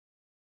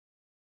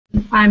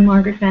I'm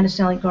Margaret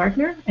Battistelli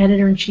Gardner,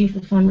 Editor-in-Chief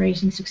of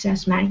FundRaising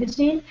Success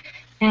magazine,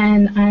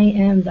 and I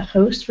am the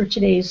host for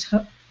today's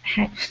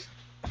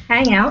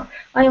Hangout.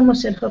 I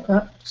almost said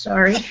hookup,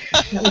 sorry.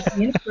 That would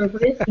be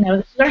inappropriate. No,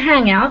 this is our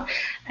Hangout,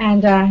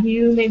 and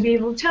you may be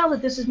able to tell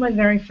that this is my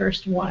very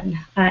first one.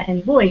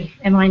 And boy,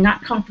 am I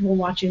not comfortable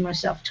watching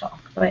myself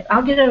talk, but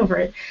I'll get over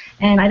it.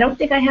 And I don't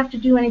think I have to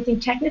do anything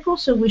technical,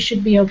 so we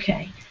should be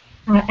okay.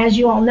 As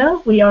you all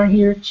know, we are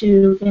here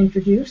to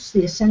introduce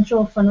the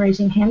Essential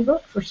Fundraising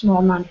Handbook for Small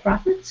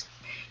Nonprofits.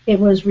 It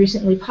was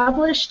recently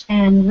published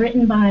and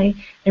written by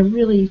a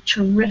really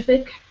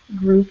terrific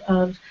group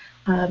of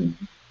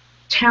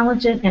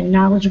talented and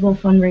knowledgeable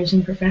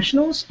fundraising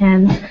professionals,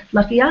 and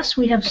lucky us,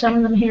 we have some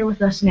of them here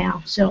with us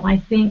now. So I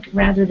think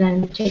rather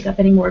than take up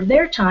any more of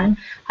their time,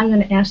 I'm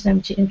going to ask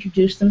them to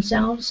introduce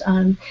themselves.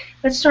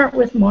 Let's start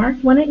with Mark.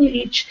 Why don't you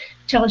each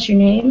tell us your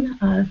name,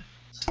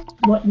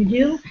 what you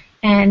do,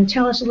 and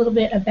tell us a little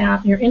bit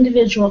about your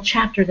individual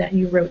chapter that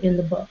you wrote in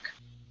the book.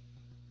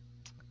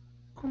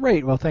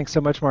 Great. Well, thanks so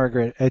much,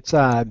 Margaret. It's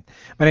my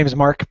name is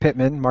Mark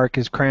Pittman. Mark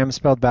is cram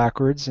spelled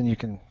backwards, and you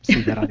can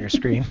see that on your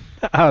screen.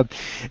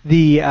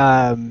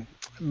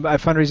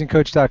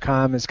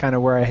 Fundraisingcoach.com is kind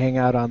of where I hang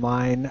out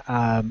online.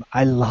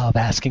 I love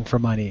asking for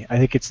money. I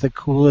think it's the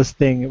coolest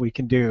thing that we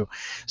can do.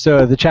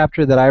 So the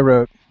chapter that I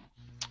wrote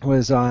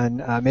was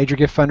on major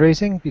gift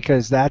fundraising,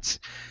 because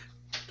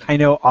I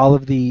know all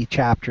of the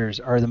chapters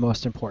are the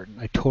most important.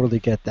 I totally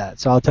get that.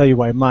 So I'll tell you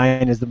why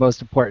mine is the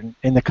most important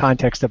in the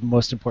context of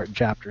most important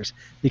chapters,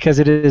 because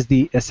it is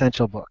the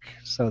essential book.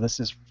 So this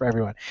is for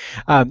everyone.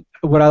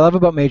 What I love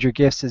about major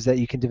gifts is that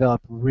you can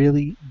develop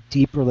really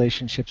deep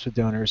relationships with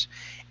donors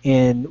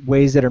in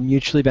ways that are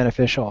mutually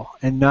beneficial,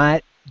 and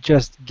not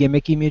just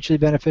gimmicky mutually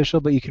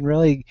beneficial, but you can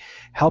really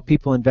help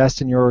people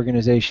invest in your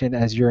organization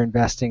as you're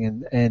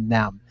investing in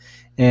them.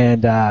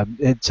 And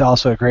it's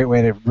also a great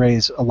way to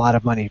raise a lot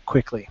of money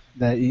quickly.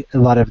 A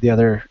lot of the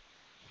other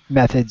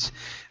methods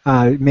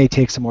may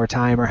take some more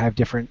time or have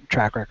different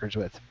track records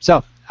with.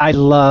 So I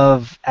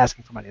love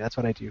asking for money. That's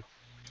what I do.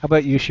 How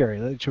about you,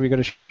 Sherry? Should we go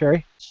to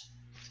Sherry?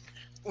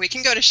 We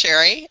can go to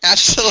Sherry,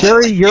 absolutely.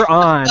 Sherry, you're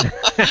on.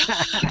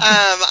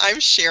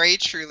 I'm Sherry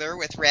Truler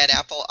with Red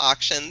Apple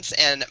Auctions,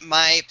 and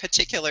my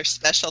particular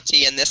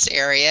specialty in this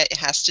area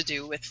has to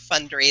do with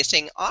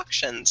fundraising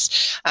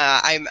auctions.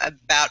 I'm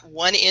about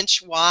 1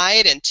 inch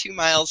wide and 2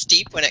 miles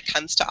deep when it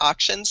comes to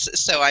auctions,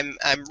 so I'm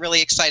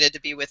really excited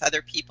to be with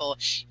other people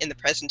in the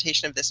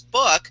presentation of this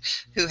book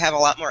who have a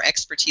lot more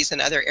expertise in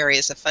other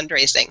areas of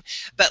fundraising.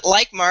 But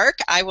like Mark,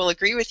 I will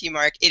agree with you,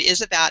 Mark, it is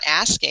about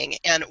asking,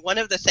 and one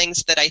of the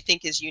things that I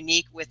think is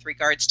unique with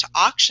regards to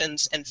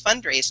auctions and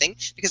fundraising,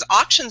 because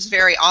auctions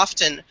very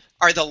often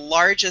are the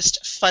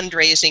largest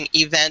fundraising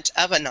event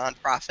of a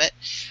nonprofit.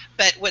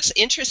 But what's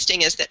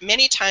interesting is that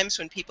many times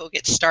when people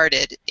get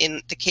started,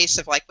 in the case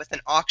of like with an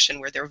auction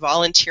where they're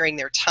volunteering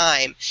their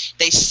time,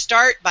 they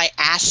start by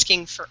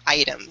asking for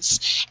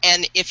items.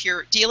 And if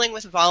you're dealing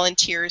with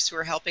volunteers who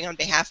are helping on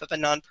behalf of a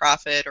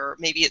nonprofit, or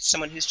maybe it's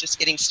someone who's just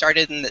getting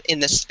started in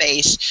the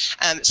space,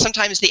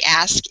 sometimes the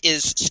ask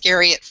is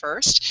scary at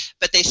first,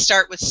 but they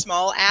start with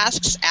small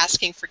asks,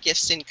 asking for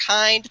gifts in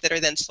kind that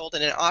are then sold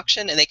in an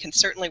auction, and they can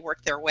certainly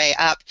work their way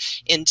up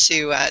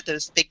into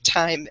those big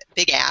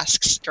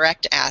asks,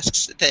 direct asks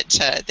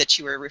that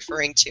you were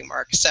referring to,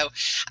 Mark. So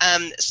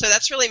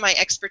that's really my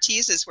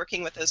expertise, is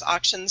working with those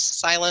auctions,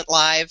 silent,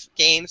 live,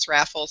 games,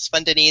 raffles,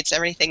 funded needs,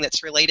 everything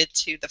that's related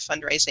to the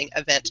fundraising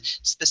event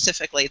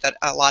specifically that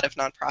a lot of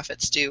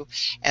nonprofits do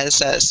as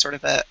a sort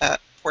of a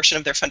portion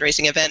of their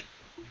fundraising event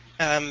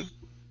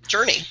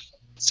journey.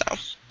 So.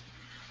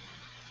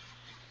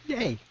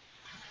 Yay.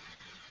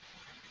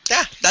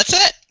 Yeah, that's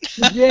it.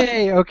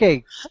 Yay.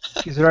 Okay.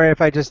 Is it all right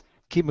if I just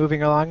keep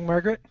moving along,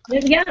 Margaret?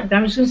 Yeah,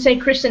 I was going to say,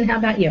 Kristen, how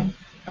about you?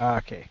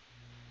 Okay.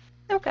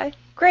 Okay,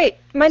 great.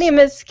 My name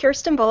is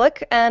Kirsten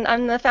Bullock, and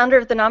I'm the founder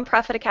of the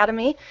Nonprofit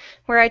Academy,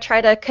 where I try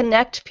to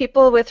connect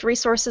people with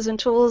resources and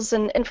tools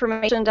and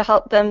information to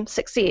help them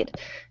succeed.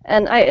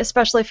 And I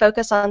especially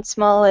focus on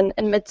small and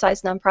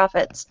mid-sized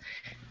nonprofits.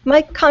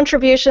 My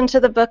contribution to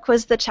the book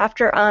was the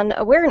chapter on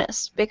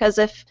awareness, because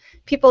if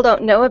people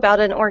don't know about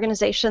an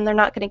organization, they're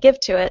not going to give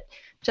to it.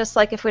 Just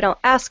like if we don't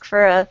ask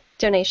for a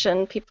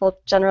donation, people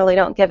generally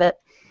don't give it.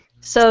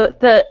 So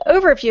the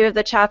overview of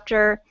the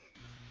chapter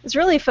is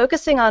really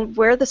focusing on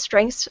where the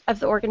strengths of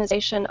the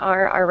organization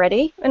are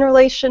already in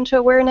relation to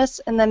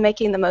awareness, and then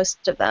making the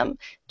most of them,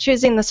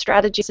 choosing the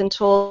strategies and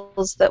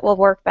tools that will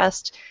work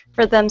best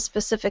for them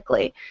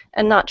specifically,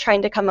 and not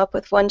trying to come up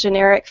with one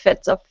generic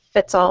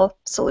fits-all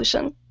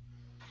solution.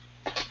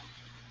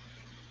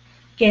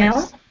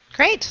 Gail?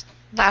 Great.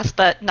 Last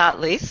but not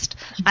least,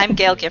 I'm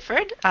Gail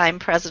Gifford. I'm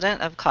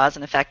president of Cause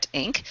and Effect,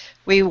 Inc.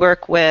 We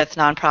work with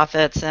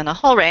nonprofits in a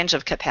whole range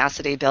of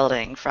capacity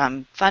building,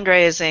 from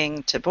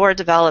fundraising to board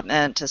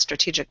development to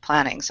strategic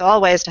planning, so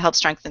all ways to help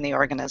strengthen the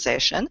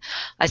organization.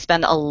 I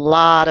spend a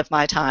lot of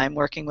my time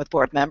working with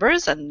board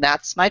members, and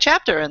that's my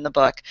chapter in the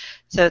book.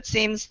 So it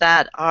seems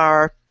that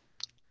our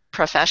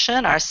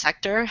profession, our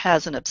sector,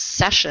 has an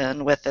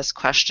obsession with this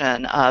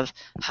question of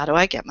how do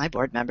I get my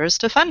board members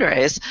to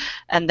fundraise?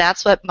 And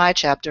that's what my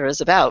chapter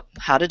is about,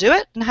 how to do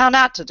it and how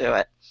not to do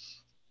it.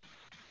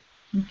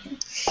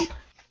 Okay.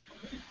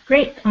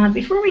 Great.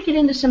 Before we get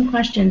into some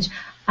questions,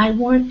 I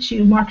want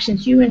to, Mark,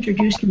 since you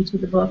introduced me to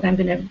the book, I'm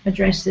going to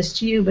address this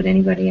to you, but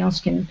anybody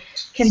else can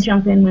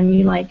jump in when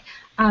you like.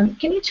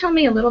 Can you tell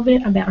me a little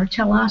bit about, or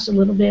tell us a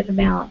little bit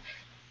about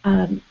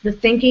the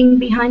thinking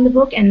behind the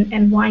book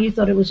and why you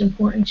thought it was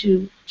important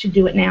to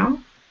do it now?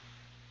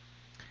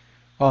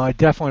 Well, I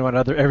definitely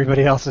want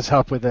everybody else's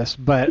help with this,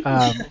 but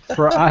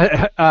there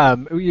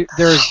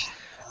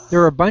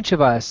are a bunch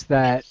of us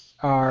that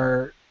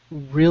are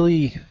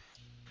really,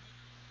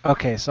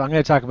 okay, so I'm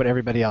going to talk about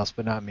everybody else,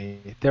 but not me.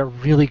 They're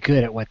really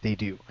good at what they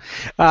do.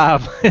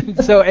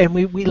 And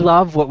we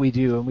love what we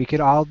do, and we could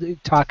all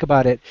talk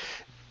about it,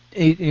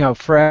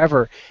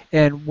 forever.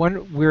 And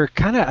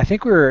I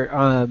think we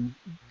were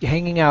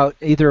hanging out,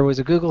 either it was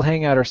a Google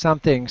Hangout or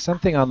something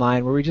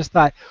online, where we just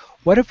thought,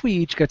 what if we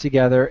each got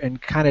together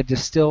and kind of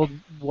distilled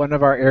one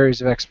of our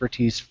areas of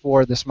expertise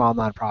for the small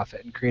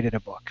nonprofit and created a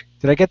book?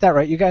 Did I get that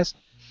right, you guys?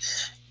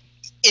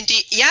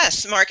 Indeed,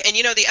 yes, Mark. And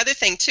the other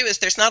thing too is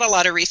there's not a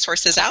lot of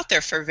resources out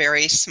there for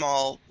very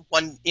small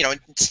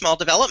small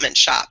development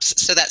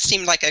shops. So that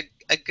seemed like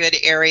a good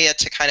area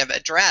to kind of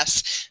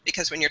address,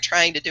 because when you're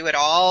trying to do it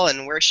all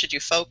and where should you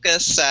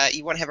focus,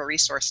 you want to have a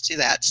resource to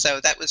that. So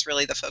that was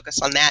really the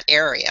focus on that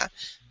area.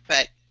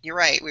 But you're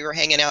right, we were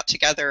hanging out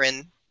together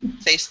in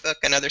Facebook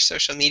and other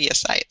social media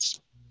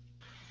sites.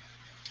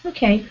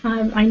 Okay,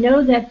 I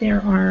know that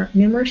there are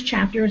numerous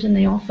chapters and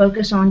they all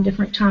focus on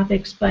different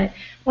topics, but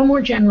one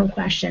more general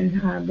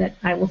question that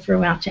I will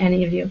throw out to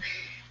any of you.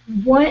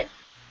 What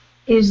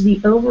is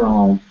the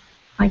overall,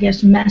 I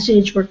guess,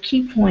 message or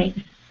key point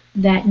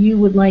that you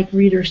would like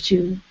readers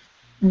to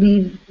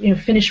leave,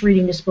 finish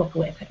reading this book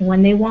with? And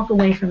when they walk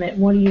away from it,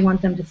 what do you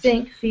want them to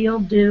think, feel,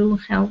 do?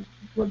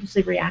 What is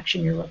the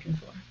reaction you're looking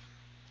for?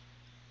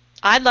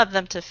 I'd love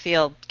them to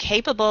feel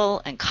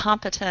capable and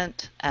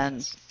competent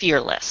and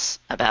fearless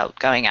about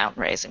going out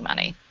and raising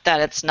money. That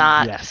it's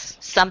not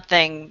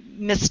something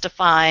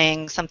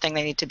mystifying, something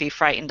they need to be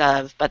frightened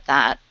of, but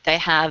that they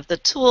have the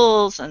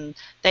tools and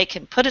they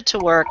can put it to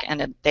work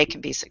and they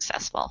can be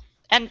successful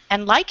and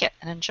like it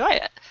and enjoy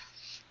it.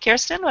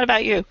 Kirsten, what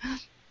about you?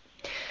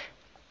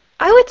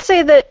 I would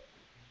say that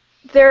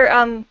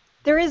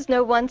there is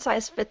no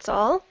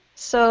one-size-fits-all.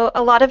 So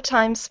a lot of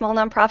times small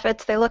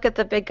nonprofits, they look at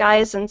the big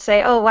guys and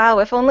say, oh, wow,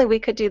 if only we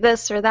could do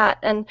this or that.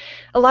 And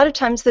a lot of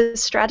times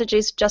those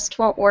strategies just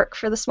won't work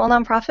for the small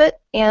nonprofit.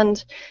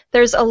 And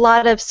there's a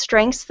lot of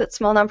strengths that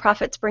small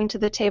nonprofits bring to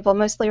the table,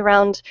 mostly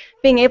around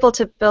being able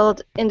to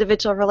build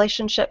individual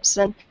relationships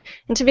and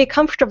to be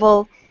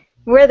comfortable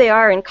where they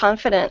are and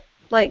confident,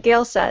 like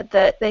Gail said,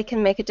 that they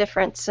can make a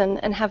difference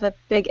and have a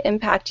big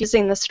impact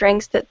using the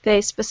strengths that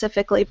they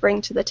specifically bring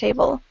to the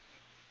table.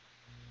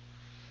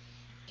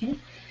 Okay.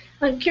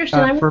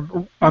 Kirsten,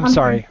 I'm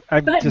sorry.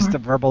 I'm just a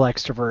verbal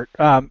extrovert.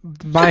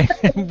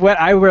 What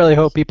I really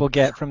hope people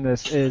get from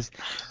this is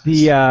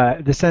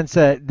the sense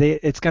that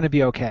it's going to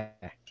be okay.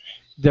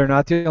 They're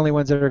not the only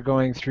ones that are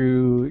going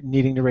through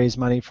needing to raise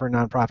money for a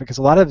nonprofit, because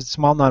a lot of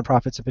small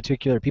nonprofits in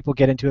particular, people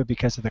get into it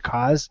because of the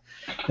cause,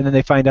 and then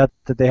they find out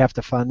that they have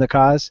to fund the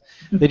cause.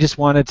 They just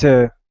wanted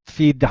to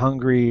feed the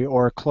hungry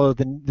or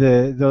clothe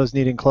those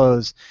needing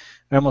clothes.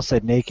 I almost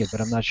said naked, but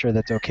I'm not sure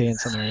that's okay in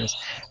some areas.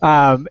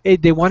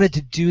 They wanted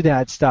to do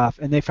that stuff,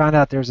 and they found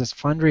out there's this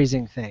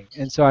fundraising thing.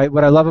 And so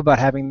what I love about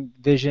having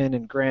vision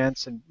and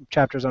grants and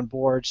chapters on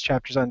boards,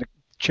 chapters on the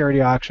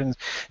charity auctions,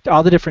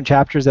 all the different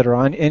chapters that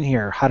are in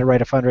here, how to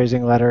write a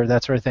fundraising letter,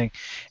 that sort of thing,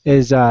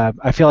 is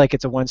I feel like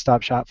it's a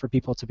one-stop shop for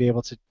people to be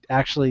able to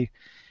actually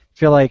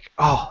feel like,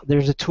 oh,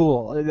 there's a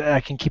tool that I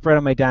can keep right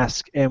on my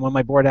desk, and when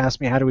my board asks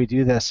me how do we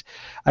do this,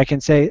 I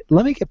can say,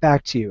 let me get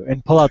back to you,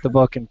 and pull out the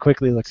book and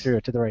quickly look through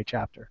it to the right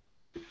chapter.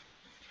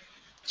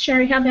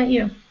 Sherry, how about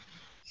you?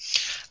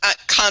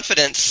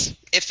 Confidence.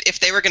 If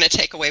they were going to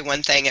take away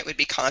one thing, it would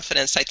be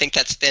confidence. I think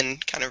that's been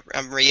kind of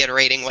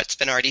reiterating what's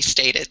been already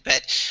stated,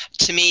 but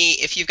to me,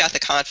 if you've got the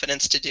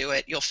confidence to do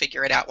it, you'll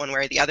figure it out one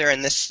way or the other,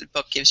 and this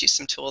book gives you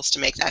some tools to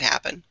make that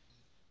happen.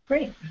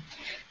 Great.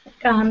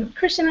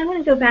 Kristen, I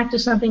want to go back to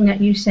something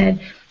that you said.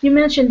 You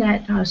mentioned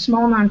that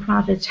small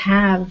nonprofits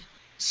have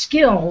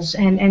skills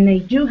and they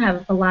do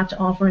have a lot to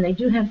offer, and they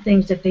do have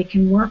things that they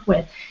can work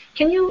with.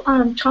 Can you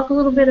talk a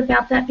little bit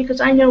about that?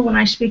 Because I know when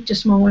I speak to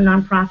smaller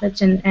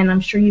nonprofits, and I'm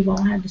sure you've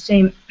all had the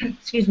same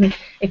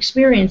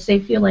experience, they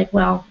feel like,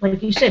 well,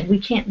 like you said, we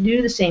can't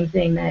do the same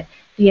thing that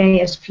the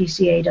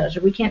ASPCA does,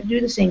 or we can't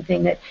do the same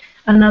thing that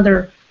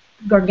another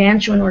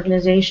gargantuan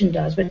organization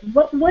does. But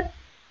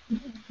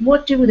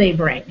what do they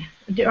bring?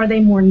 Are they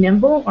more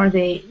nimble? Are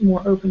they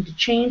more open to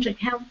change? Like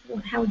how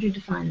would you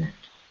define that?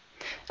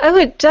 I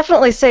would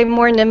definitely say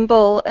more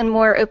nimble and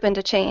more open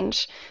to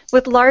change.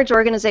 With large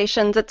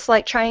organizations, it's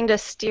like trying to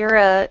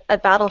steer a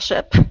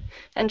battleship,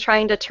 and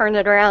trying to turn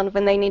it around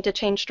when they need to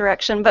change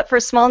direction. But for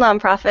small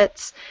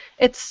nonprofits,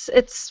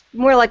 it's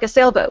more like a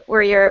sailboat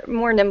where you're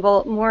more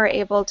nimble, more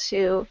able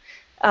to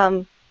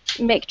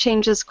make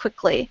changes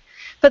quickly.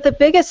 But the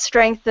biggest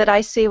strength that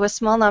I see with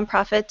small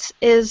nonprofits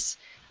is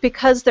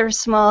because they're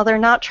small, they're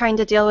not trying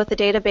to deal with a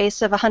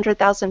database of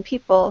 100,000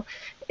 people.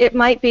 It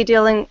might be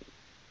dealing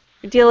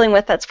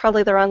with, that's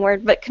probably the wrong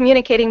word, but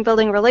communicating,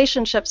 building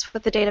relationships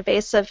with a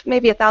database of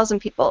maybe 1,000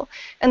 people.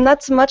 And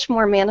that's much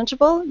more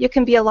manageable. You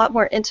can be a lot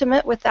more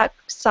intimate with that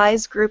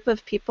size group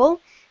of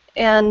people.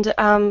 And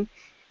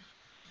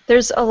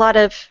there's a lot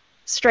of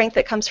strength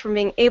that comes from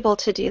being able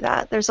to do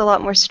that. There's a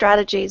lot more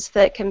strategies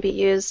that can be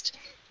used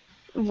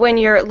when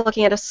you're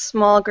looking at a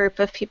small group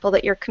of people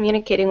that you're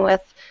communicating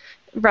with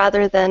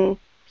rather than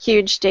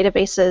huge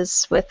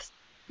databases with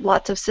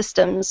lots of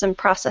systems and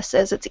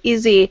processes. It's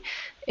easy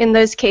in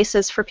those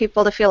cases for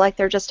people to feel like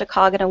they're just a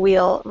cog in a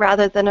wheel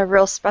rather than a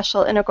real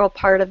special integral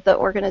part of the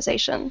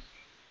organization.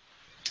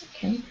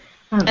 Okay.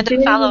 And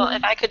to follow,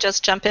 if I could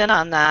just jump in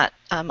on that,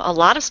 a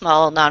lot of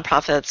small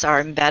nonprofits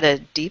are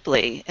embedded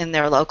deeply in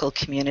their local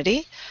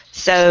community.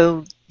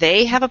 So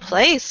they have a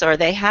place, or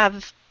they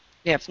have,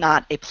 if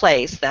not a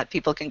place that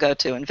people can go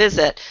to and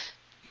visit,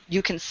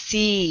 you can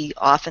see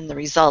often the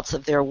results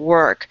of their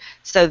work.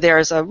 So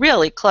there's a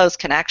really close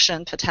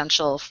connection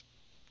potential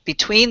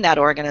between that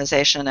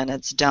organization and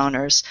its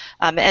donors.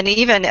 And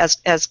even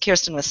as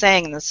Kirsten was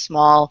saying, in the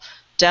small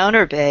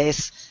donor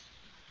base,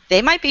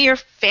 they might be your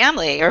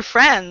family or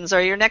friends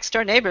or your next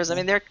door neighbors. I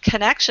mean, they're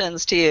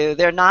connections to you.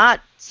 They're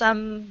not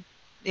some,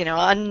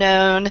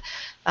 unknown,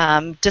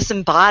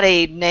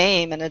 disembodied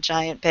name in a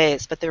giant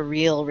base, but they're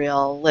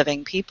real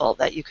living people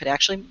that you could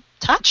actually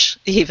touch,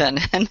 even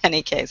in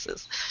many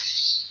cases.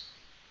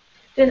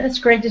 That's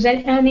great. Does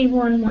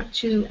anyone want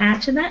to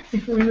add to that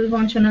before we move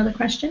on to another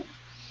question?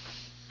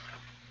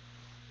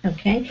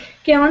 Okay.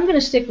 Gail, I'm going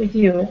to stick with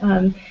you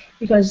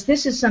because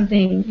this is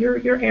something, your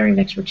area of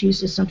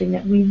expertise is something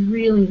that we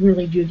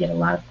really do get a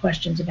lot of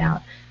questions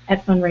about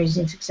at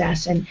Fundraising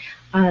Success. And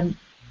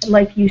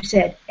like you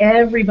said,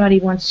 everybody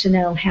wants to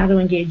know how to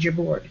engage your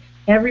board.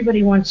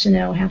 Everybody wants to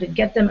know how to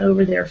get them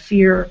over their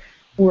fear,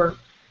 or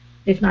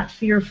if not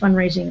fear of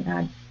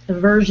fundraising,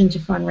 aversion to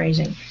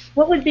fundraising.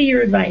 What would be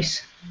your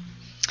advice?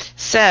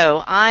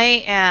 So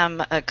I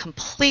am a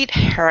complete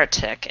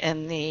heretic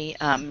in the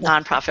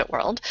nonprofit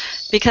world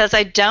because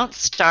I don't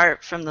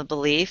start from the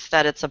belief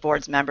that it's a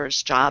board's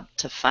member's job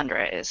to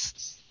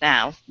fundraise.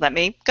 Now, let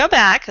me go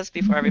back, because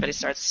before everybody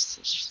starts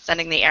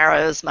sending the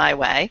arrows my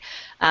way,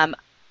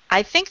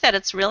 I think that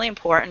it's really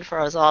important for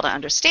us all to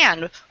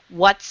understand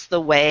what's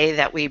the way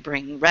that we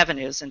bring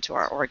revenues into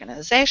our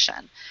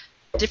organization.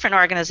 Different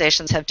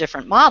organizations have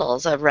different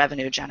models of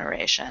revenue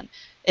generation.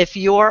 If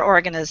your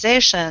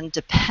organization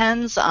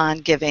depends on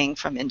giving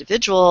from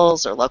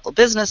individuals or local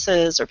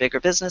businesses or bigger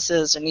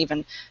businesses and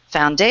even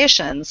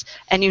foundations,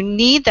 and you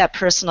need that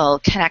personal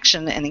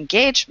connection and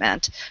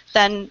engagement,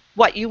 then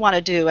what you want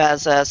to do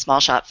as a small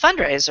shop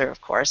fundraiser,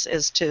 of course,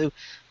 is to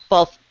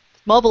both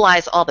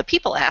mobilize all the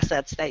people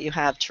assets that you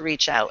have to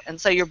reach out. And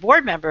so your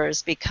board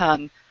members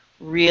become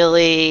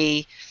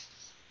really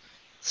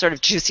sort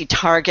of juicy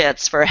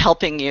targets for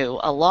helping you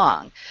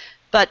along.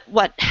 But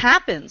what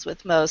happens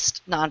with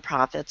most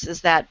nonprofits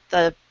is that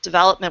the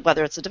development,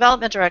 whether it's a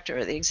development director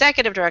or the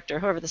executive director,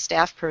 whoever the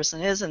staff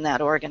person is in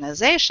that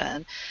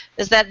organization,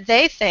 is that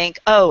they think,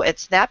 oh,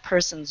 it's that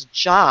person's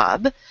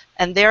job,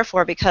 and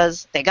therefore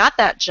because they got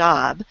that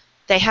job,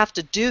 they have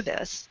to do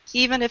this,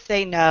 even if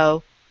they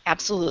know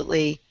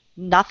absolutely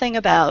nothing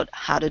about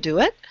how to do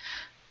it,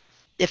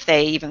 if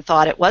they even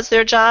thought it was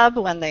their job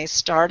when they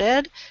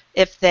started,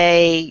 if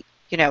they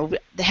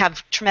they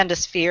have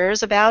tremendous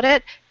fears about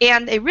it,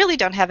 and they really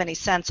don't have any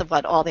sense of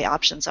what all the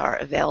options are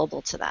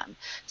available to them.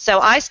 So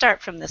I start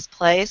from this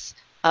place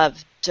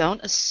of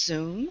don't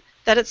assume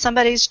that it's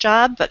somebody's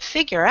job, but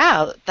figure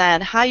out then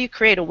how you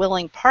create a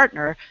willing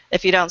partner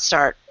if you don't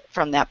start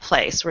from that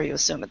place where you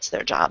assume it's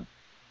their job.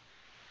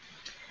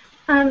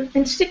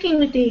 And sticking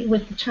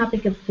with the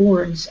topic of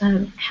boards,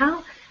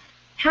 how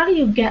do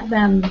you get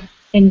them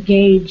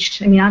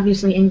engaged? I mean,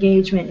 obviously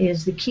engagement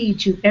is the key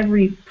to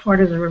every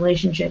part of the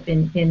relationship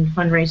in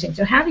fundraising.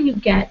 So how do you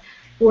get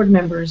board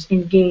members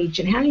engaged,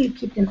 and how do you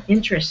keep them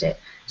interested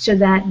so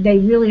that they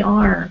really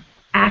are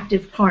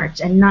active parts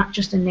and not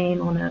just a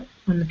name on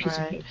the piece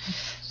of paper?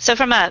 So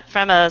from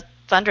a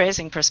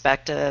fundraising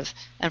perspective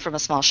and from a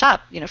small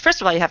shop, first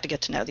of all, you have to get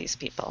to know these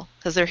people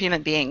because they're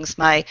human beings.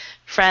 My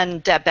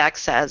friend Deb Beck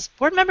says,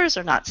 board members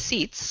are not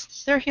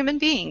seats, they're human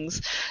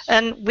beings.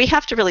 And we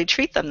have to really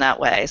treat them that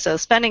way. So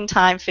spending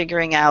time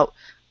figuring out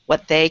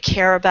what they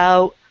care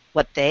about,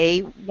 what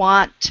they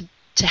want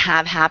to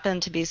have happen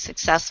to be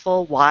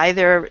successful, why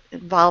they're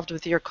involved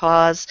with your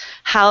cause,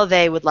 how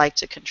they would like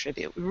to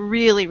contribute. We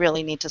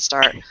really need to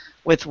start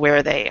with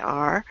where they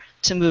are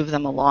to move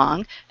them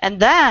along. And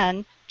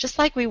then just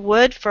like we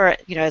would for,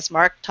 as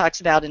Mark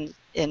talks about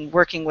in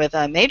working with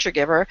a major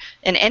giver,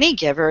 and any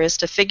giver is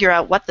to figure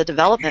out what the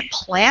development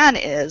plan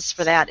is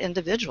for that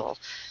individual.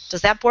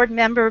 Does that board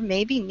member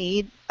maybe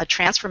need a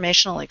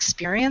transformational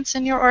experience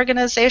in your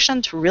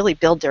organization to really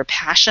build their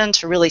passion,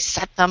 to really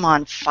set them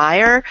on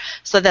fire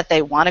so that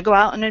they want to go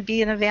out and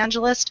be an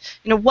evangelist?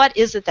 What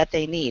is it that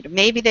they need?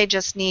 Maybe they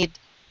just need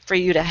for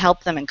you to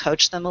help them and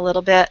coach them a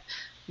little bit.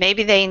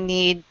 Maybe they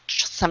need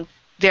some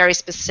very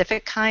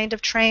specific kind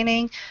of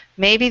training.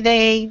 Maybe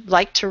they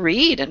like to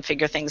read and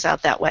figure things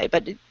out that way,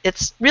 but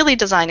it's really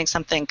designing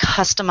something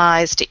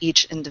customized to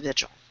each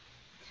individual.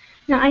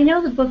 Now, I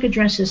know the book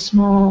addresses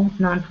small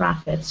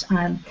nonprofits,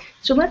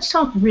 so let's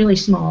talk really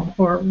small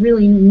or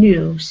really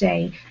new,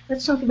 say.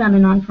 Let's talk about a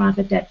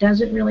nonprofit that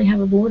doesn't really have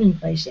a board in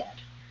place yet.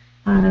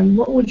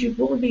 What would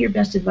be your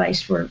best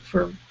advice for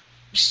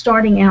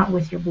starting out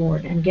with your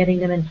board and getting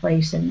them in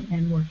place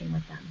and working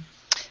with them?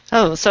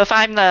 Oh, so if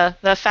I'm the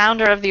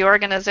founder of the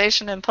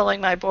organization and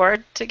pulling my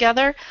board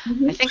together,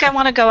 I think I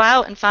want to go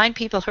out and find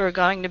people who are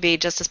going to be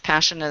just as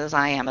passionate as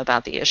I am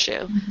about the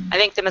issue. I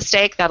think the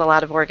mistake that a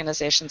lot of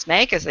organizations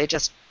make is they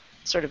just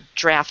sort of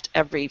draft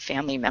every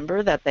family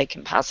member that they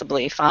can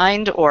possibly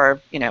find, or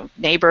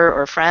neighbor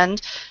or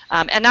friend.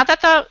 And not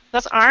that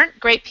those aren't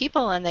great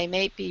people and they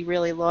may be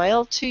really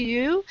loyal to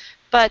you,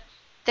 but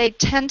they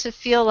tend to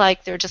feel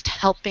like they're just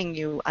helping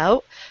you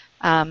out.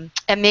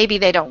 And maybe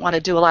they don't want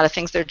to do a lot of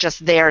things. They're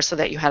just there so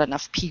that you had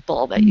enough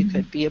people that you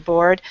could be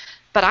aboard.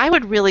 But I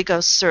would really go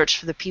search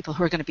for the people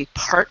who are going to be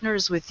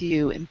partners with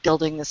you in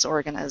building this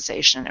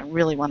organization and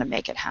really want to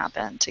make it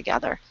happen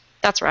together.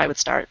 That's where I would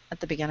start at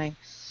the beginning.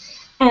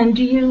 And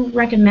do you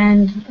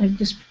recommend,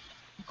 this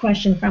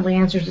question probably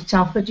answers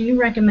itself, but do you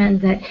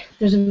recommend that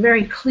there's a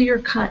very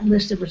clear-cut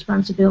list of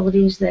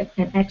responsibilities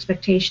and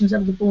expectations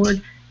of the board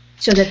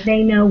so that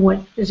they know what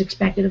is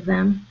expected of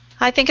them?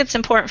 I think it's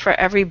important for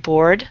every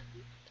board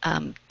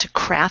to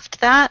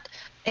craft that,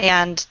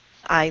 and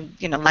I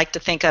like to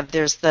think of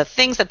there's the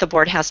things that the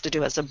board has to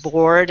do as a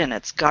board and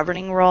its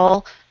governing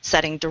role,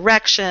 setting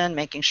direction,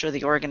 making sure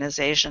the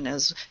organization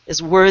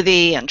is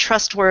worthy and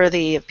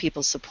trustworthy of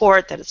people's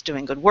support, that it's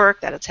doing good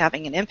work, that it's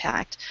having an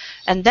impact.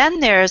 And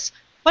then there's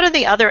what are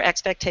the other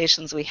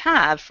expectations we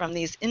have from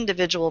these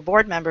individual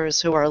board members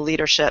who are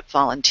leadership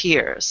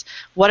volunteers?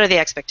 What are the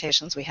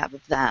expectations we have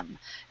of them?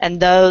 And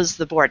those,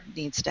 the board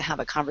needs to have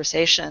a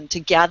conversation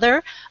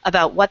together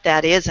about what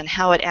that is and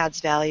how it adds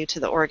value to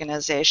the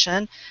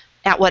organization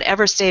at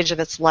whatever stage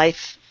of its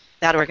life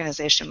that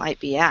organization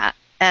might be at.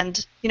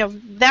 And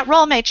that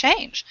role may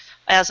change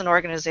as an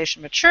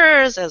organization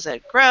matures, as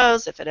it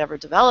grows, if it ever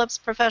develops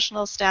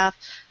professional staff.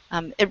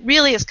 It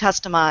really is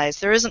customized.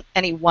 There isn't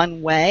any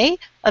one way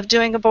of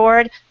doing a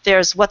board.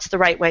 There's what's the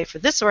right way for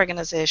this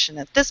organization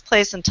at this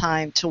place and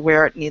time to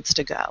where it needs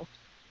to go.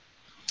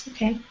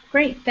 Okay,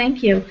 great.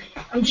 Thank you.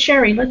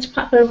 Sherry, let's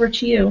pop over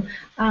to you.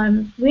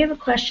 We have a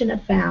question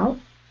about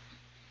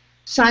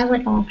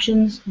silent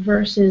auctions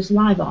versus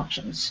live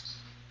auctions.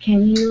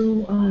 Can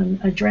you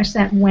address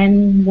that?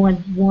 When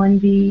would one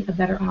be a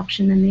better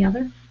option than the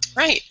other?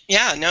 Right.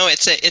 Yeah. No,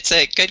 it's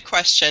a good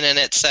question, and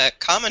it's a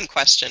common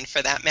question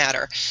for that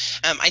matter.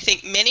 I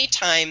think many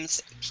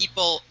times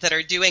people that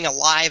are doing a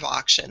live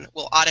auction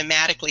will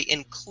automatically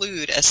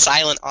include a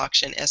silent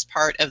auction as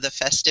part of the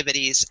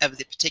festivities of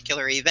the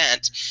particular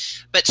event,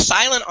 but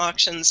silent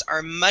auctions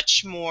are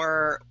much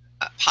more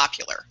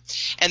popular.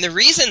 And the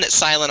reason that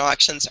silent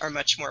auctions are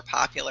much more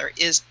popular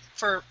is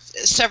for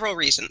several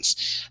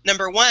reasons.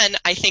 Number one,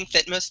 I think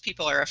that most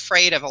people are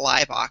afraid of a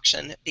live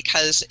auction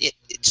because it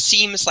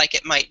seems like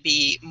it might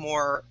be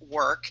more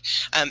work.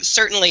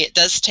 Certainly it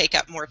does take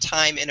up more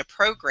time in a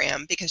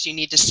program because you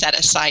need to set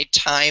aside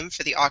time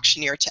for the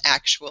auctioneer to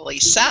actually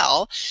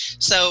sell.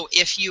 So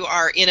if you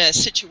are in a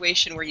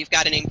situation where you've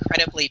got an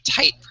incredibly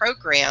tight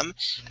program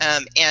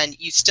and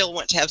you still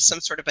want to have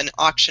some sort of an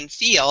auction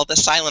feel, the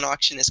silent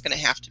auction is going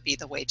to have to be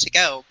the way to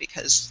go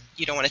because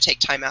you don't want to take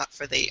time out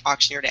for the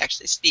auctioneer to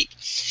actually speak.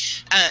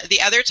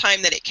 The other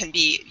time that it can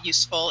be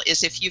useful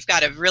is if you've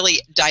got a really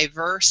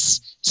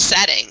diverse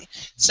setting.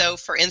 So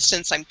for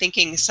instance, I'm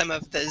thinking some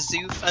of the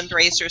zoo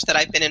fundraisers that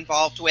I've been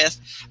involved with,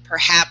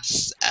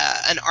 perhaps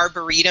an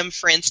arboretum,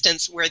 for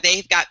instance, where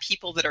they've got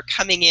people that are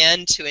coming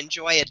in to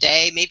enjoy a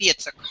day. Maybe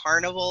it's a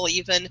carnival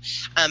even,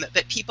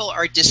 but people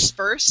are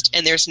dispersed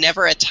and there's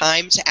never a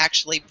time to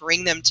actually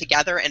bring them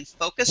together and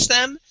focus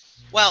them.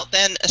 Well,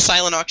 then a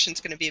silent auction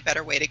is going to be a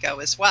better way to go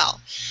as well.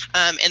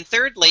 And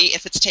thirdly,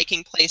 if it's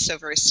taking place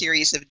over a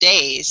series of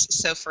days,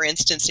 so for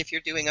instance, if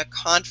you're doing a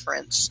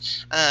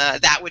conference,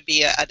 that would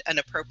be an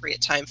appropriate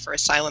time for a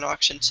silent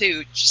auction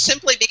too,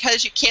 simply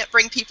because you can't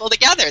bring people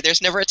together.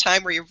 There's never a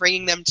time where you're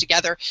bringing them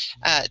together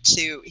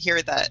to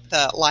hear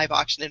the live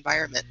auction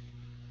environment.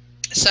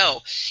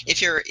 So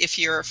if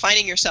you're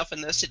finding yourself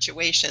in those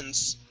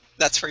situations,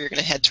 that's where you're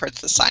going to head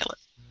towards the silent.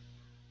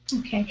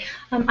 Okay.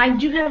 I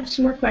do have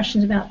some more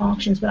questions about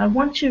auctions, but I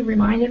want to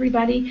remind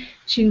everybody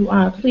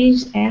to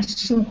please ask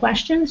some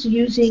questions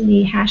using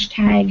the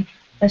hashtag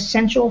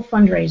Essential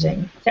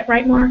Fundraising. Is that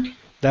right, Mark?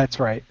 That's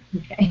right.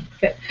 Okay,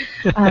 good.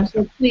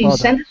 So please Well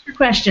send us your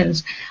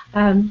questions.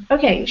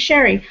 Okay,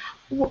 Sherry,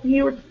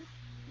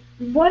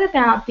 what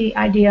about the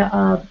idea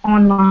of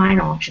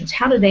online auctions?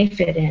 How do they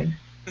fit in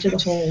to the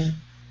whole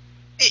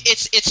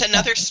It's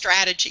another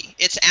strategy.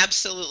 It's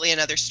absolutely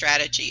another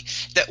strategy.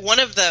 That one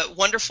of the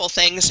wonderful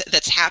things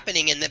that's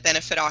happening in the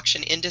benefit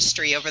auction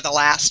industry over the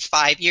last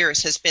 5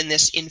 years has been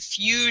this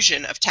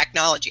infusion of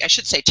technology. I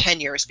should say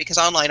 10 years, because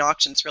online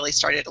auctions really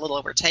started a little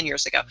over 10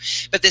 years ago.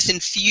 But this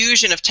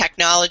infusion of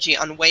technology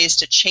on ways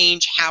to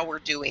change how we're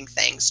doing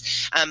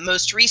things.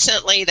 Most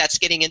recently, that's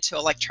getting into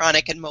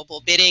electronic and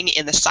mobile bidding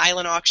in the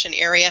silent auction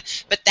area,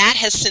 but that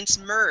has since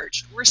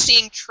merged. We're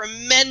seeing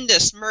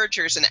tremendous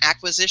mergers and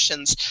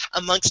acquisitions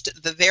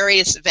amongst the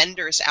various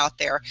vendors out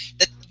there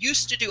that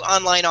used to do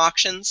online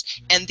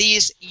auctions, and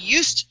these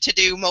used to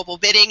do mobile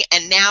bidding,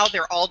 and now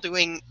they're all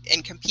doing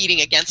and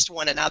competing against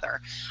one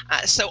another.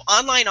 So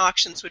online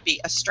auctions would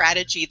be a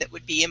strategy that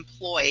would be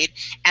employed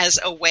as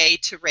a way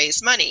to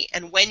raise money.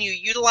 And when you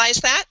utilize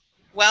that,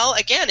 well,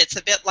 again, it's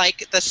a bit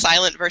like the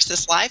silent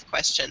versus live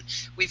question.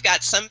 We've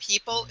got some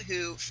people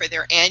who, for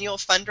their annual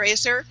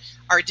fundraiser,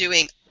 are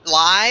doing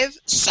live,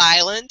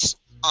 silent,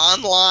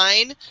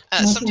 online,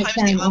 sometimes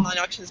the online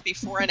auctions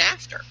before and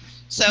after.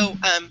 So,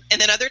 and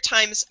then other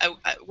times,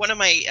 one of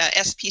my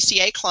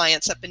SPCA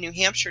clients up in New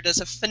Hampshire does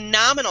a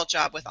phenomenal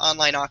job with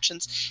online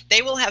auctions.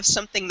 They will have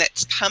something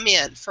that's come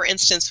in. For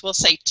instance, we'll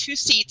say 2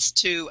 seats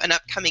to an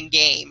upcoming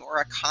game or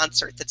a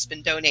concert that's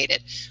been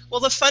donated. Well,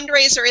 the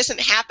fundraiser isn't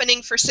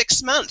happening for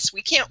 6 months.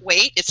 We can't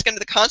wait.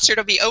 The concert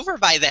will be over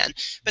by then.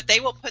 But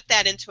they will put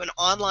that into an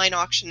online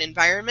auction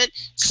environment,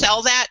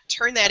 sell that,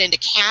 turn that into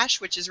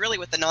cash, which is really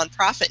what the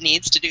nonprofit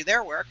needs to do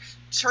their work.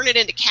 Turn it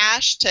into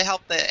cash to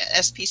help the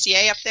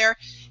SPCA up there,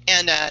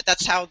 and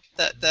that's how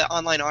the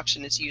online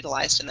auction is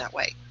utilized in that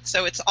way.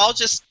 So it's all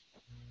just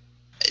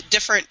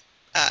different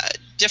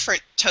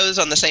toes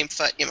on the same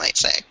foot, you might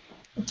say.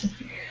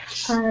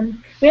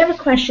 We have a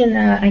question.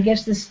 I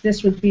guess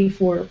this would be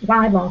for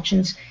live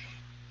auctions.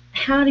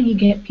 How do you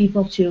get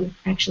people to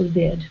actually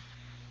bid?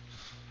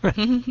 Bid?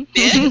 There's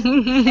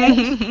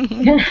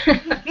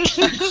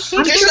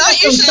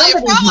not usually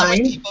a problem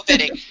with people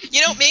bidding.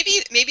 You know,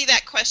 maybe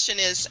that question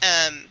is,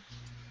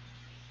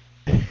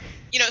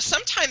 you know,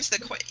 sometimes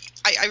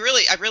I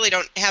really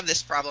don't have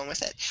this problem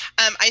with it.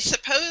 I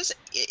suppose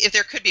if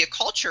there could be a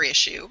culture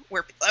issue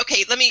where,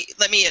 okay, let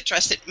me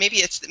address it. Maybe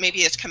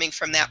it's coming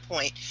from that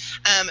point.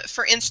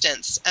 For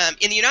instance,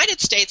 in the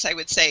United States, I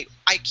would say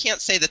I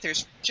can't say that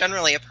there's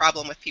generally a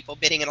problem with people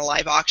bidding in a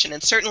live auction,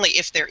 and certainly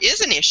if there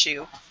is an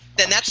issue,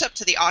 then that's up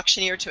to the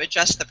auctioneer to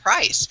adjust the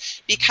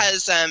price,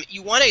 because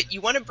you want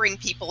to bring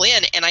people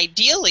in, and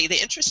ideally,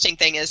 the interesting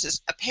thing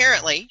is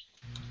apparently,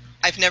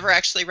 I've never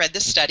actually read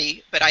this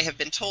study, but I have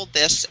been told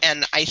this,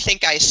 and I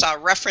think I saw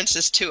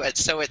references to it,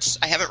 so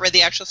I haven't read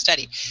the actual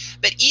study.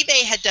 But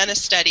eBay had done a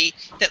study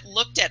that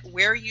looked at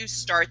where you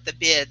start the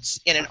bids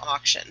in an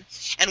auction.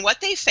 And what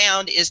they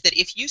found is that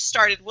if you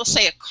started, we'll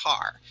say a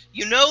car,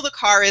 you know the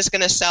car is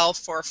going to sell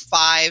for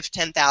 $5,000,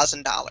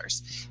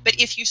 $10,000.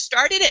 But if you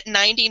started at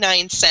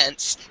 99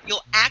 cents,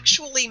 you'll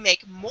actually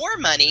make more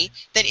money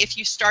than if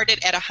you started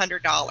at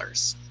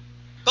 $100.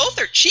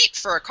 Both are cheap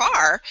for a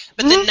car,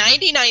 but the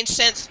 99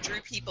 cents drew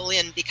people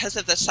in because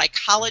of the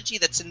psychology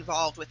that's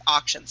involved with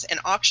auctions, and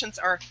auctions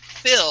are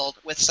filled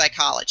with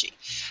psychology.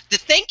 The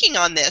thinking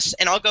on this,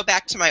 and I'll go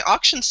back to my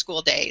auction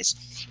school days,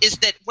 is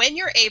that when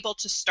you're able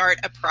to start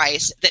a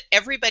price that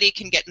everybody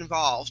can get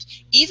involved,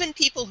 even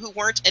people who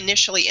weren't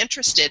initially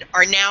interested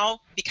are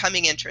now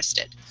becoming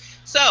interested.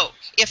 So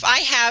if I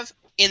have,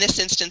 in this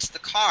instance, the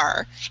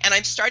car, and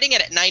I'm starting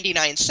it at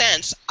 99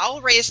 cents, I'll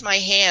raise my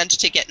hand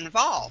to get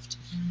involved.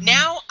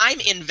 Now I'm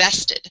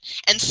invested,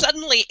 and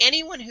suddenly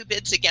anyone who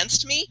bids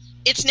against me,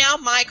 it's now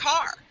my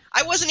car.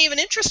 I wasn't even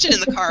interested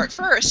in the car at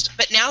first,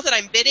 but now that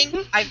I'm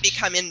bidding, I've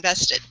become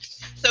invested.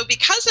 So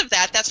because of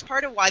that, that's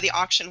part of why the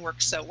auction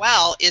works so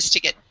well, is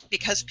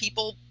because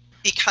people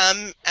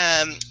become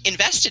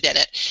invested in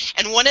it.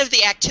 And one of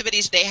the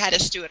activities they had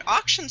us do at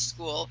auction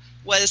school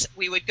was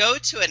we would go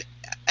to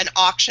an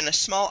auction, a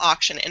small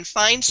auction, and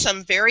find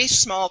some very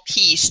small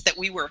piece that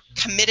we were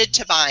committed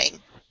to buying.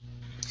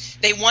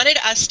 They wanted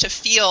us to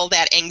feel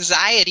that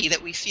anxiety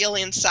that we feel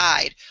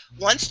inside.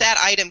 Once that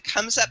item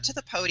comes up to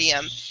the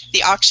podium,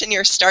 the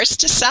auctioneer starts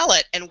to sell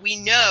it, and we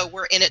know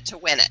we're in it to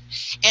win it.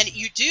 And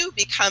you do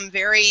become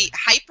very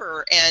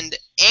hyper and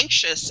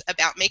anxious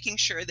about making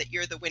sure that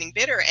you're the winning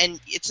bidder, and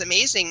it's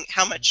amazing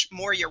how much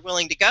more you're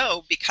willing to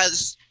go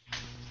because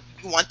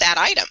you want that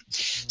item.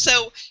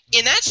 So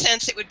in that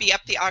sense, it would be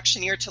up the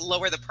auctioneer to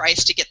lower the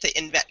price to get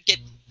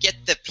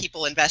the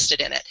people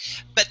invested in it.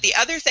 But the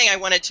other thing I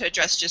wanted to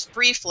address just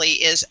briefly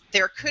is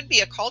there could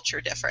be a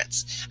culture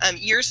difference.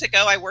 Years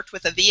ago, I worked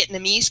with a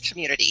Vietnamese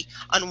community.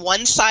 On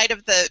one side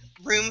of the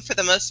room, for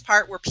the most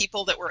part, were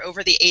people that were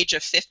over the age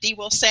of 50,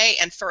 we'll say,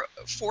 and for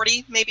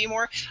 40, maybe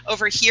more.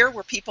 Over here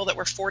were people that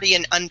were 40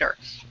 and under.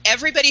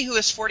 Everybody who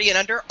was 40 and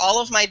under,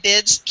 all of my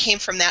bids came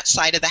from that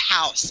side of the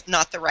house,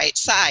 not the right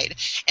side.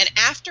 And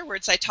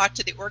afterwards, I talked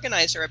to the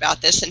organizer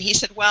about this, and he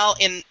said, well,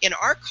 in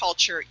our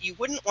culture, you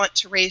wouldn't want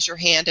to raise your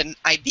hand and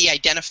be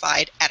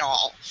identified at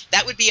all.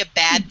 That would be a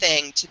bad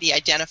thing to be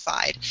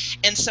identified.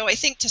 And so I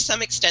think to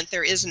some extent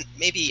there isn't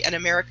maybe an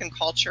American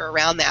culture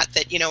around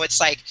that, you know, it's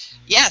like,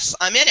 yes,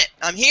 I'm in it.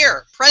 I'm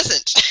here,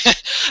 present.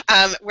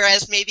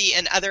 Whereas maybe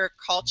in other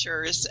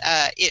cultures,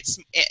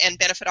 and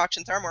benefit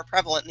auctions are more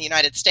prevalent in the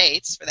United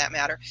States, for that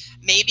matter.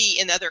 Maybe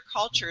in other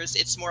cultures,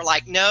 it's more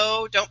like,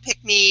 no, don't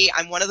pick me.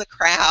 I'm one of the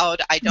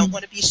crowd. I don't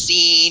want to be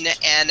seen,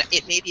 and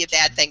it may be a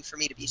bad thing for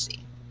me to be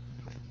seen.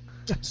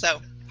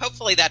 So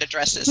hopefully that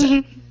addresses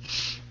it.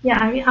 Yeah,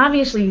 I mean,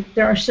 obviously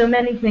there are so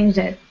many things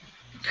that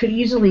could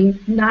easily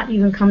not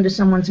even come to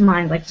someone's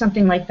mind, like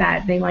something like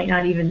that. They might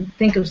not even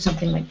think of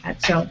something like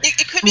that. So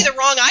it could be the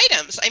wrong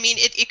items. I mean,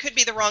 it could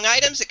be the wrong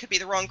items. It could be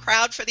the wrong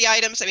crowd for the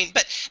items. I mean,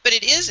 but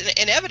it is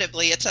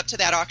inevitably, it's up to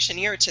that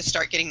auctioneer to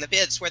start getting the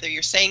bids, whether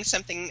you're saying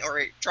something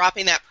or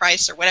dropping that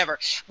price or whatever.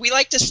 We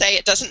like to say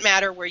it doesn't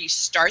matter where you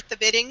start the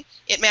bidding.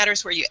 It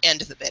matters where you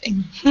end the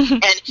bidding.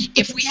 And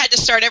if we had to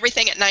start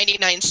everything at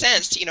 99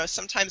 cents, you know,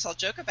 sometimes I'll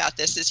joke about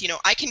this, is, you know,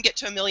 I can get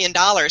to $1 million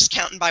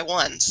counting by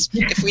ones.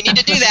 If we need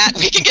to do that,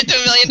 we can get to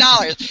 $1 million.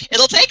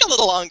 It'll take a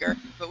little longer,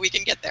 but we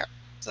can get there.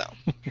 So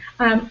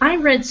I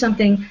read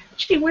something.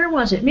 Gee, where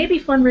was it? Maybe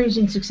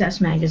Fundraising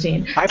Success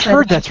magazine. I've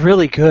heard that's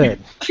really good.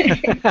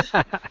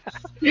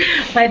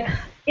 But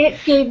it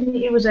gave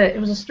me. It was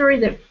a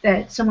story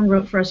that someone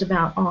wrote for us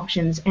about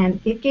auctions, and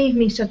it gave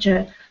me such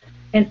an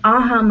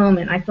aha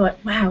moment. I thought,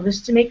 wow,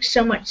 this makes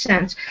so much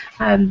sense.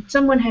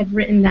 Someone had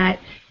written that,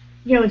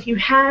 you know, if you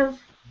have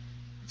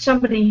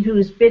somebody who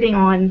is bidding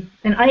on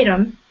an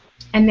item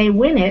and they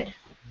win it,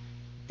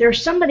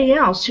 there's somebody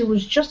else who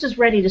was just as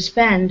ready to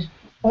spend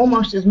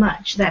almost as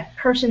much, that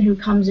person who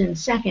comes in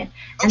second.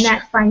 And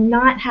that by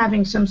not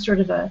having some sort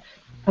of a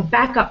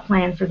backup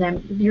plan for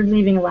them, you're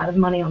leaving a lot of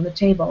money on the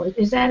table.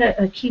 Is that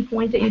a key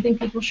point that you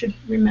think people should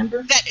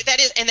remember?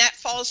 That is, and that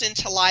falls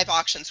into live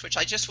auctions, which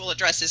I just will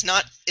address, is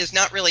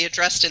not really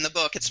addressed in the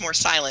book. It's more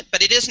silent,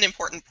 but it is an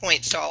important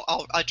point, so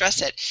I'll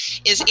address it.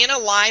 Is in a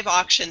live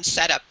auction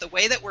setup, the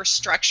way that we're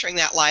structuring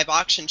that live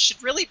auction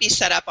should really be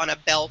set up on a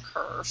bell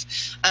curve.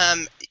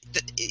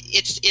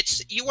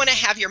 You want to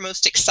have your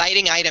most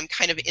exciting item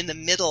kind of in the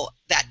middle,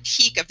 that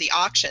peak of the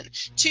auction.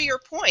 To your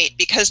point,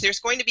 because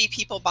there's going to be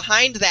people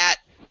behind that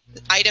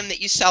item that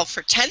you sell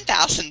for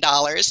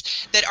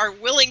 $10,000 that are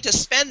willing to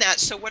spend that,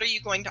 so what are you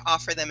going to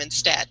offer them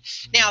instead?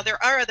 Now, there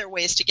are other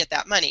ways to get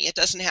that money. It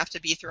doesn't have to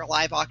be through a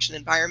live auction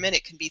environment.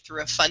 It can be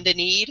through a fund a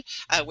need,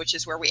 which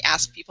is where we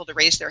ask people to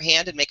raise their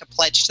hand and make a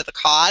pledge to the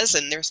cause,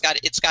 and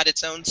it's got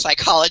its own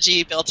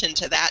psychology built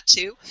into that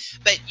too.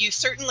 But you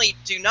certainly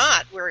do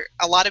not, where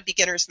a lot of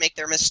beginners make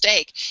their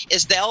mistake,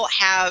 is they'll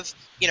have,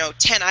 you know,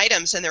 10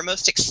 items, and their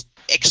most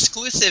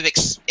exclusive,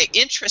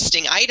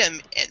 interesting item,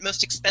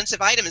 most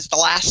expensive item is the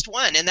last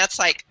one, and that's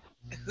like,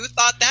 who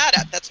thought that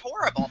up? That's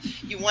horrible.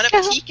 You want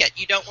to peak it.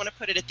 You don't want to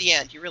put it at the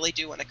end. You really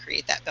do want to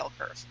create that bell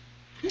curve.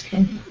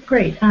 Okay,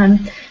 great.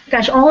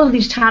 Gosh, all of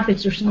these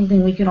topics are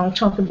something we could all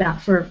talk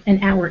about for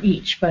an hour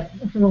each, but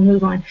we'll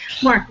move on.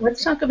 Mark,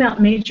 let's talk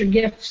about major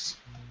gifts.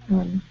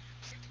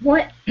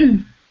 What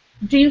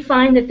do you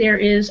find that there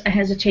is a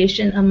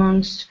hesitation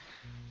amongst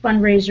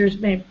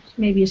fundraisers,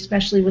 maybe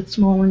especially with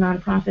smaller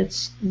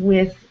nonprofits,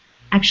 with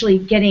actually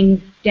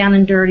getting down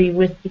and dirty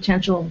with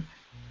potential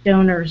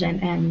donors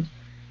and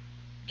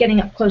getting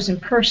up close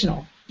and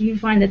personal? Do you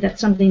find that that's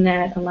something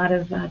that a lot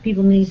of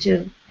people need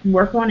to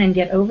work on and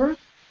get over?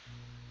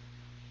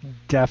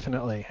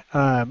 Definitely.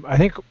 I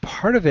think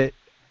part of it,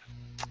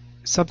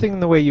 something in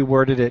the way you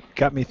worded it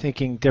got me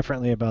thinking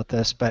differently about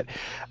this, but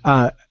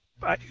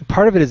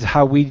part of it is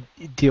how we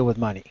deal with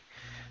money.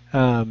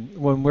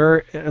 When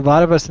a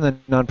lot of us in the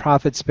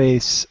nonprofit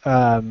space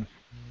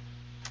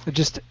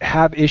just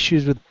have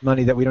issues with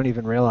money that we don't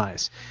even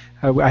realize.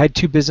 I had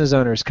two business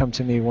owners come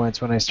to me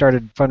once when I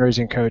started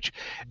Fundraising Coach.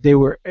 They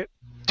were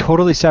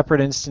totally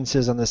separate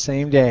instances on the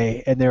same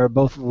day, and they were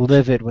both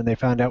livid when they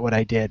found out what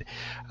I did.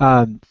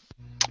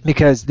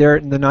 Because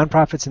the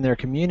nonprofits in their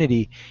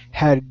community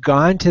had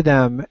gone to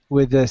them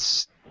with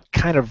this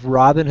kind of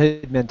Robin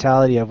Hood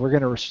mentality of, we're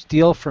going to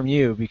steal from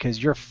you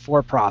because you're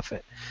for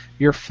profit,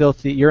 you're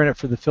filthy, you're in it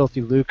for the filthy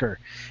lucre,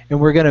 and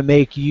we're going to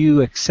make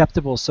you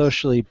acceptable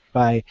socially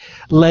by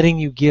letting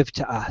you give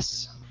to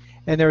us.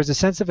 And there was a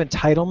sense of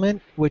entitlement,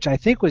 which I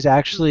think was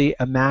actually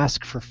a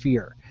mask for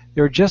fear.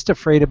 They were just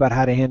afraid about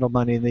how to handle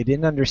money, and they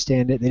didn't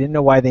understand it. They didn't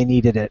know why they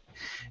needed it.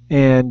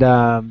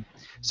 And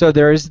so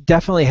there is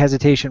definitely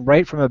hesitation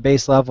right from a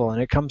base level,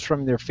 and it comes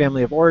from their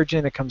family of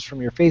origin, it comes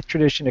from your faith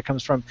tradition, it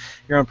comes from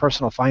your own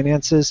personal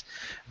finances.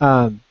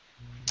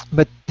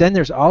 But then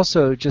there's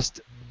also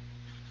just,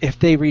 if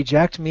they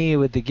reject me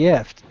with the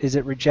gift, is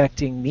it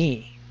rejecting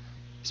me?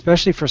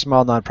 Especially for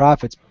small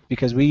nonprofits,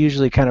 because we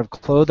usually kind of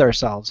clothe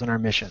ourselves in our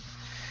mission.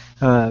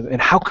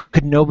 And how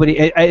could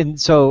nobody, and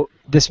so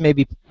this may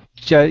be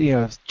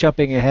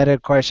jumping ahead of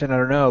a question, I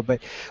don't know,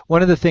 but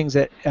one of the things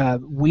that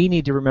we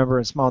need to remember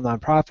in small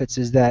nonprofits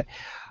is that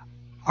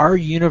our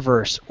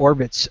universe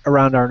orbits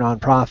around our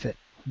nonprofit,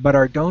 but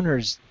our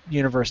donors'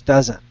 universe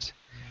doesn't.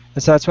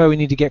 And so that's why we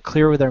need to get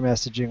clear with our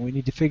messaging. We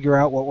need to figure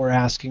out what we're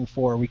asking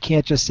for. We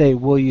can't just say,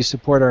 will you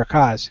support our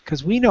cause?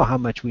 Because we know how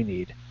much we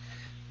need.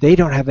 They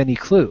don't have any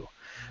clue.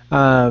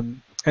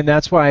 And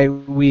that's why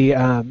we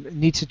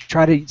need to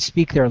try to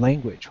speak their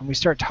language. When we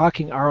start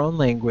talking our own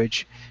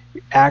language,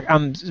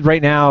 I'm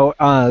right now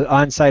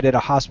on site at a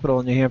hospital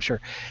in New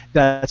Hampshire.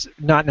 That's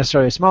not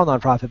necessarily a small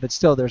nonprofit, but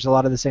still there's a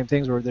lot of the same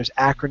things where there's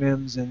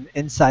acronyms and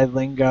inside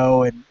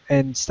lingo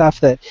and stuff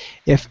that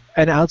if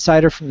an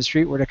outsider from the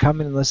street were to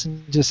come in and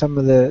listen to some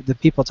of the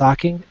people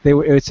talking,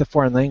 it's a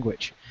foreign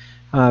language.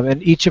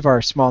 And each of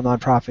our small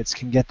nonprofits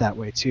can get that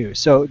way too.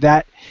 So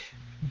that,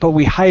 but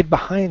we hide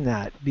behind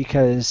that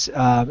because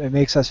it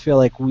makes us feel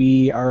like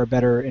we are a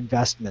better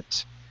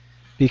investment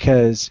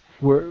because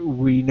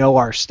we know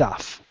our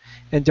stuff.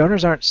 And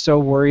donors aren't so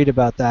worried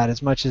about that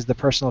as much as the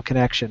personal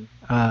connection.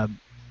 Can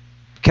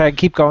I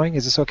keep going?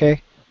 Is this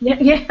okay? Yeah.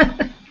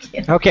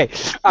 Yeah. Okay.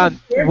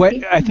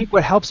 I think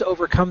what helps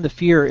overcome the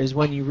fear is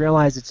when you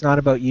realize it's not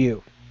about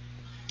you.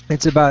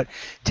 It's about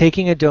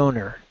taking a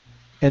donor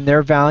and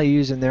their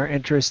values and their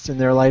interests and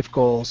their life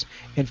goals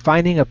and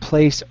finding a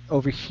place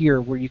over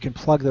here where you can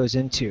plug those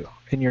into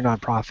in your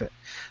nonprofit.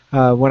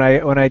 When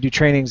I do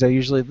trainings, I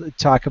usually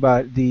talk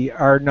about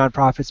our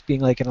nonprofits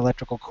being like an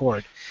electrical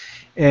cord.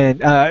 And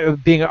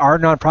being our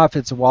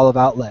nonprofit's a wall of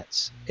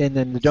outlets, and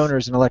then the donor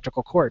is an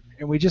electrical cord.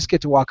 And we just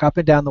get to walk up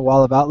and down the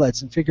wall of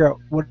outlets and figure out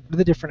what are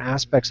the different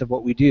aspects of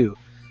what we do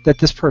that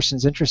this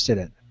person's interested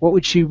in. What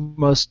would she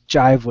most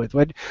jive with?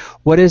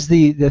 What is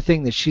the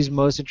thing that she's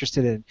most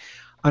interested in?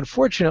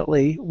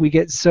 Unfortunately,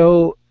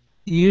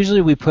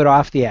 usually we put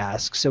off the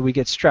ask, so we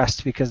get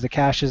stressed because the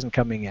cash isn't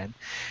coming in.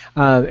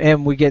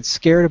 And we get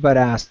scared about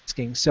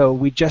asking, so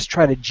we just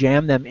try to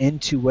jam them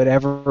into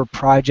whatever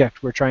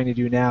project we're trying to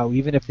do now,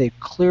 even if they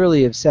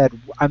clearly have said,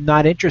 I'm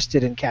not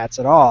interested in cats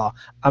at all,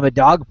 I'm a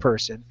dog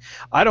person.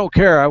 I don't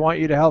care, I want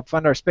you to help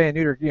fund our spay and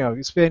neuter,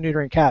 spay and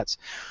neutering cats.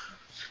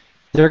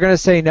 They're going to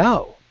say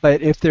no.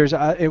 But if there's,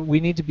 we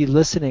need to be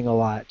listening a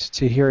lot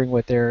to hearing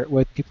what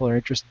people are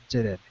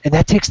interested in, and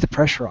that takes the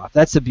pressure off.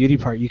 That's the beauty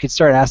part. You can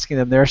start asking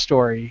them their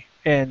story,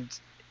 and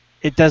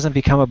it doesn't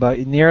become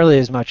nearly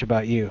as much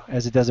about you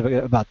as it does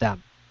about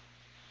them.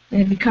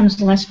 And it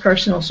becomes less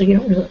personal, so you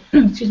don't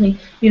really,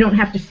 you don't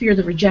have to fear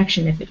the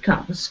rejection if it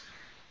comes.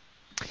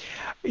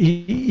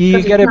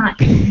 You got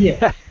to.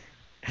 Yeah.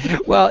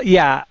 Well,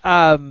 yeah.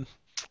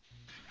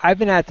 I've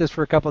been at this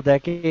for a couple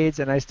decades,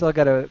 and I still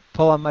got to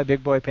pull on my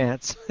big boy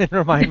pants and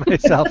remind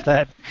myself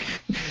that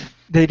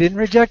they didn't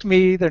reject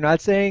me. They're not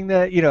saying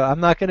that,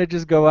 I'm not going to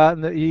just go out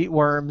and eat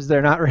worms.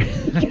 They're not.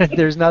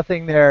 There's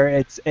nothing there.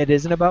 It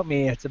isn't about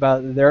me. It's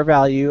about their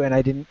value,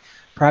 and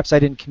perhaps I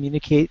didn't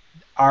communicate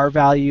our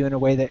value in a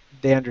way that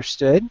they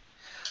understood.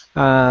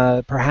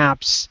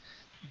 Perhaps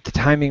the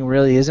timing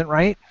really isn't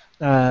right,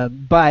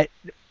 but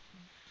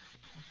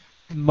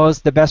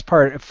the best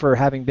part for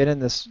having been in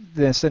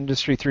this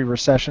industry through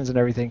recessions and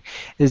everything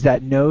is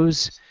that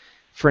no's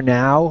for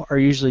now are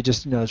usually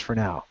just no's for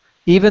now.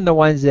 Even the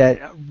ones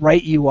that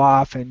write you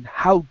off and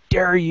how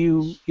dare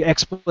you,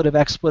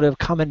 expletive,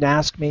 come and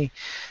ask me,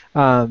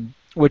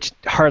 which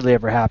hardly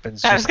ever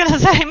happens. I was going to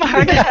say,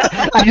 Margaret.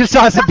 I just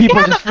saw some people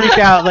just freak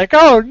out like,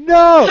 oh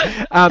no!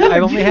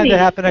 I've only had that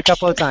happen a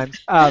couple of times.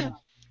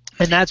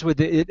 And that's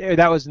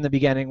that was in the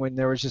beginning when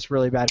there was just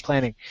really bad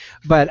planning.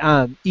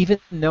 But even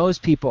those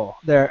people,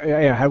 I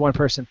had one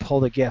person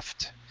pull the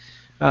gift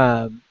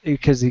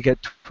because he got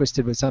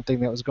twisted with something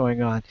that was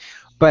going on.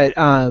 But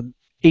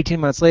 18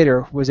 months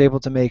later, was able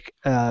to make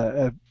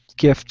a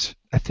gift,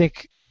 I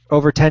think,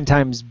 over 10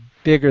 times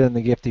bigger than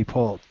the gift he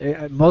pulled.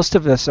 Most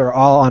of us are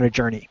all on a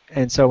journey.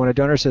 And so when a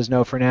donor says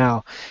no for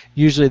now,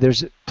 usually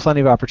there's plenty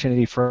of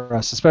opportunity for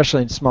us,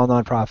 especially in small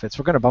nonprofits.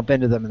 We're going to bump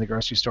into them in the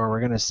grocery store. We're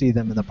going to see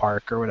them in the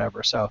park or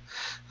whatever. So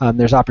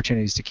there's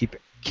opportunities to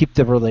keep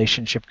the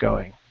relationship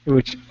going,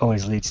 which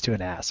always leads to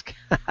an ask.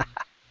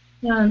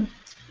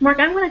 Mark,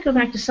 I want to go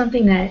back to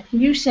something that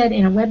you said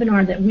in a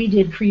webinar that we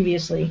did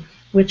previously,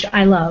 which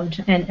I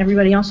loved and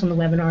everybody else on the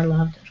webinar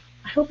loved.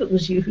 I hope it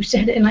was you who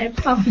said it, and I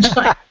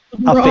apologize.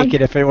 I'll take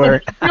it if it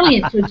were.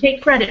 Brilliant, so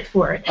take credit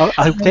for it.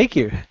 I'll take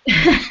you.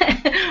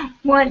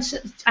 Once,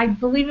 I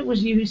believe it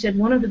was you who said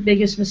one of the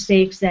biggest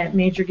mistakes that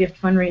major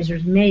gift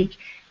fundraisers make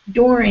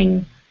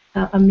during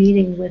a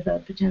meeting with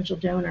a potential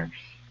donor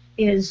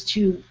is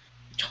to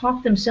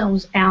talk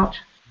themselves out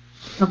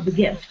of the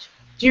gift.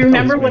 Do you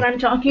remember what I'm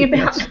talking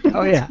about? Yes.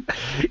 Oh yeah.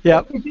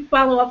 Yep. Did you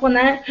follow up on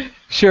that?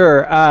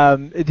 Sure.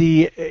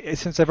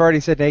 Since I've already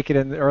said naked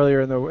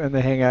earlier in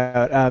the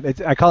hangout,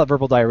 I call it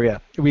verbal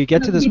diarrhea. We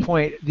get to this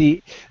point.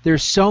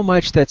 There's so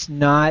much that's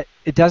not.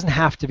 It doesn't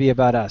have to be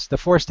about us. The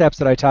 4 steps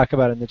that I talk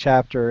about in the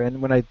chapter,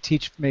 and when I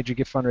teach major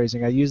gift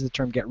fundraising, I use the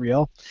term "get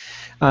real."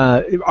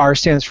 R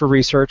stands for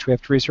research. We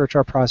have to research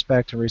our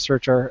prospect and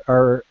research our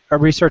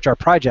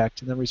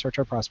project, and then research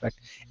our prospect.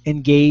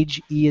 Engage.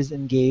 E is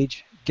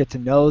engage. Get to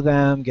know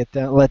them,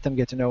 let them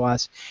get to know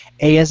us.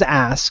 A is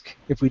ask.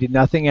 If we did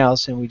nothing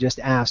else and we just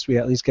asked, we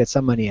at least get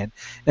some money in.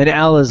 And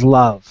L is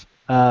love,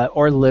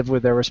 or live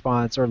with their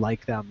response, or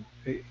like them.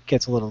 It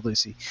gets a little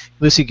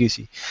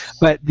loosey-goosey.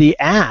 But the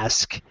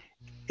ask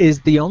is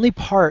the only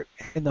part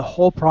in the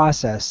whole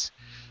process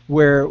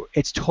where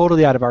it's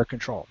totally out of our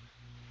control.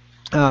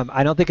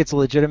 I don't think it's a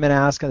legitimate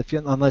ask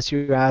unless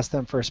you ask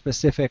them for a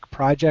specific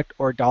project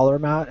or dollar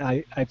amount.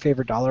 I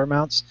favor dollar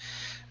amounts.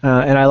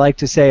 And I like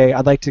to say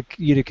I'd like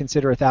you to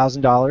consider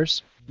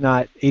 $1,000,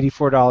 not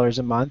 $84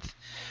 a month,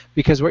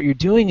 because what you're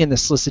doing in the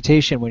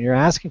solicitation when you're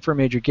asking for a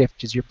major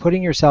gift is you're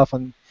putting yourself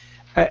on.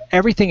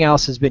 Everything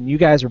else has been you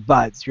guys are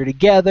buds. You're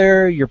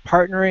together, you're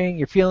partnering,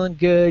 you're feeling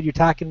good, you're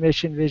talking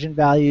mission, vision,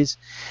 values.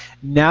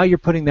 Now you're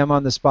putting them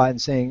on the spot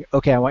and saying,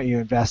 okay, I want you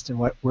to invest in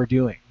what we're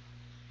doing.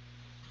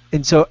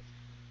 And so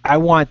I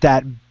want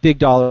that big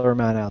dollar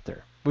amount out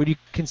there. Would you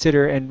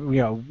consider,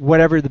 and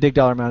whatever the big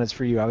dollar amount is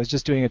for you. I was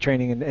just doing a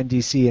training in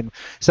DC, and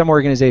some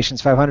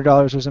organizations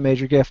 $500 was a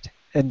major gift,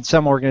 and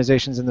some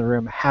organizations in the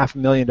room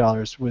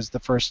 $500,000 was the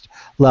first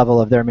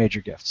level of their major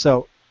gift.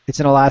 So it's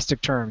an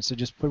elastic term, so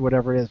just put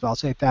whatever it is. But I'll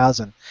say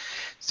 1,000.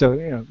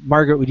 So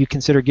Margaret, would you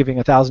consider giving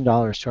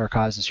 $1,000 to our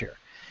cause this year?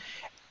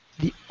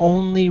 The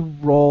only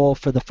role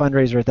for the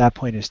fundraiser at that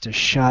point is to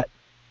shut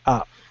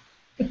up.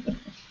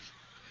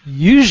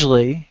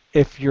 Usually,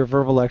 if you're a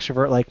verbal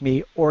extrovert like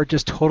me, or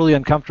just totally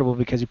uncomfortable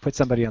because you put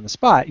somebody on the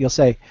spot, you'll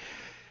say,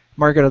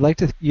 "Margaret, I'd like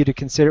you to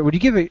consider. Would you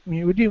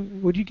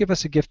give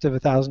us a gift of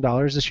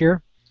 $1,000 this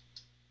year?"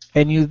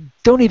 And you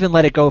don't even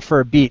let it go for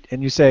a beat,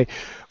 and you say,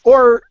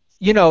 or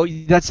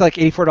that's like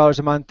 $84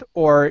 a month,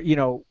 or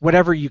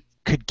whatever you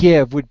could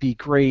give would be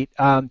great.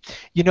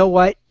 You know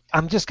what?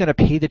 I'm just going to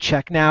pay the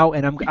check now,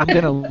 and I'm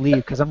going to leave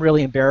because I'm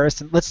really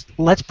embarrassed. And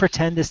let's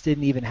pretend this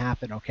didn't even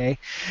happen, okay?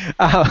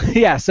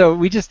 Yeah.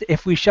 So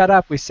if we shut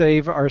up, we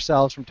save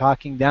ourselves from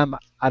talking them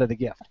out of the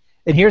gift.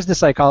 And here's the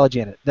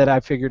psychology in it that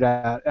I figured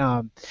out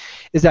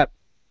is that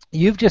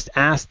you've just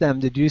asked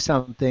them to do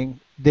something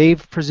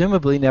they've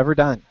presumably never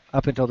done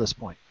up until this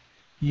point.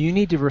 You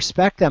need to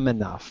respect them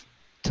enough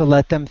to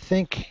let them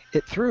think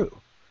it through.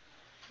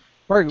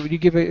 Margaret, would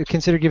you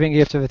consider giving a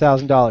gift of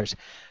 $1,000?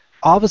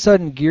 All of a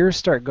sudden, gears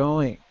start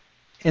going,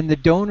 and the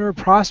donor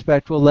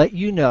prospect will let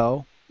you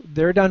know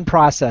they're done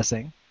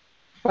processing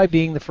by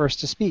being the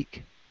first to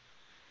speak.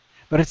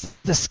 But it's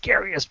the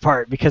scariest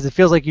part because it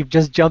feels like you've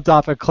just jumped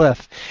off a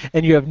cliff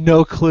and you have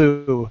no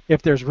clue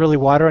if there's really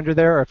water under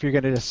there or if you're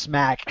going to just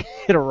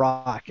hit a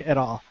rock at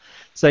all.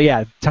 So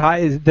yeah,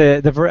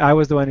 I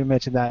was the one who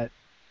mentioned that,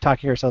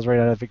 talking ourselves right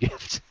out of a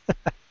gift.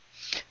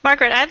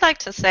 Margaret, I'd like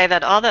to say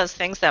that all those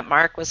things that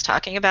Mark was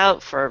talking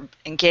about for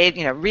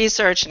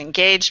research and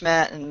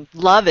engagement and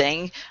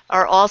loving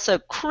are also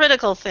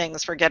critical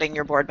things for getting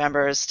your board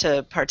members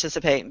to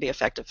participate and be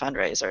effective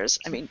fundraisers.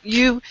 I mean,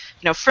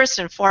 first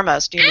and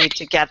foremost, you need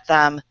to get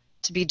them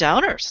to be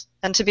donors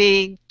and to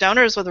be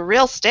donors with a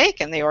real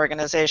stake in the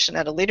organization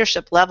at a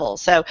leadership level.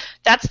 So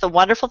that's the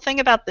wonderful thing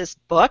about this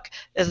book,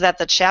 is that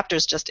the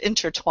chapters just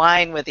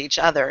intertwine with each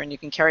other and you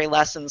can carry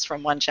lessons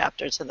from one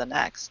chapter to the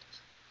next.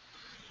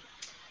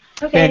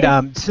 Okay.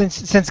 And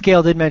since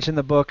Gail did mention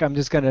the book, I'm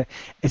just going to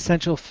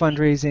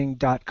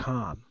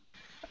essentialfundraising.com.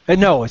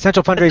 No,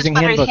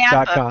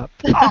 essentialfundraisinghandbook.com.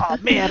 Oh,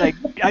 man,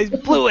 I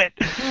blew it.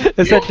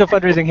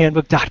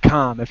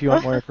 Essentialfundraisinghandbook.com if you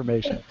want more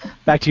information.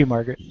 Back to you,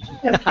 Margaret.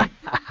 Okay.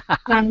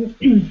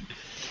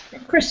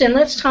 Kristen,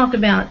 let's talk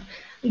about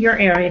your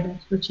area of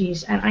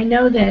expertise. And I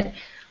know that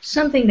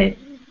something that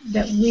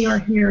we are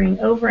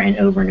hearing over and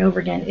over and over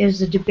again is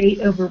the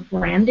debate over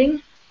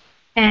branding.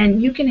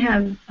 And you can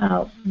have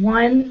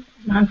one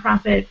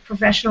nonprofit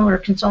professional or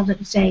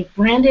consultant say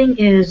branding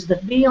is the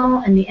be-all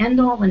and the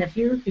end-all, and if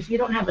you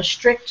don't have a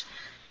strict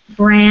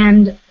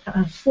brand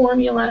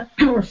formula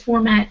or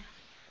format,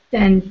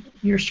 then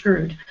you're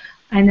screwed.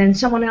 And then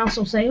someone else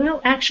will say,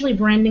 well, actually,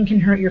 branding can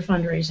hurt your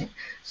fundraising.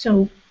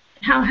 So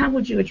how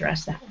would you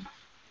address that?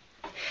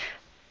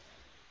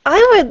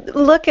 I would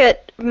look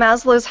at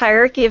Maslow's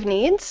hierarchy of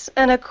needs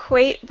and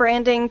equate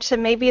branding to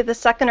maybe the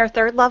second or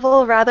third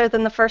level rather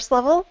than the first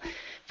level.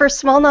 For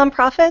small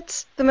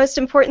nonprofits, the most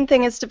important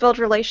thing is to build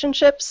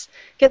relationships,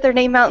 get their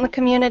name out in the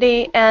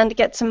community, and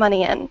get some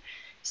money in.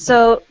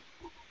 So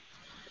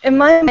in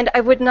my mind,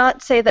 I would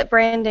not say that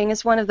branding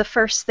is one of the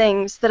first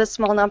things that a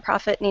small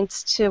nonprofit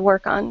needs to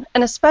work on.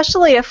 And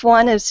especially if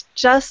one is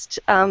just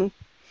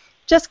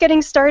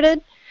getting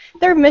started,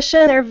 their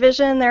mission, their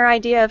vision, their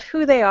idea of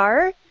who they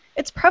are,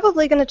 it's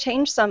probably going to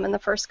change some in the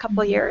first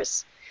couple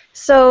years.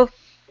 So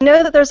I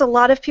know that there's a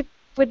lot of people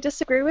who would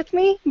disagree with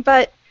me,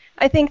 but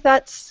I think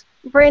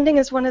branding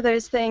is one of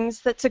those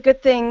things that's a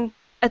good thing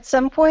at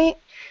some point,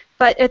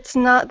 but it's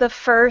not the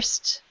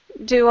first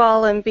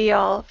do-all and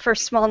be-all for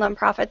small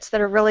nonprofits that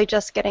are really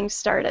just getting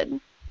started.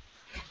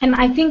 And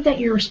I think that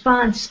your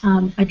response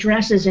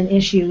addresses an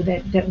issue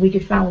that we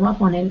could follow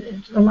up on.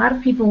 And a lot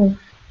of people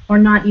are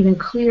not even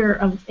clear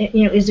of,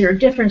 is there a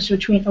difference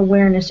between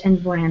awareness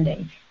and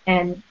branding?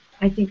 And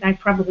I think I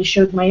probably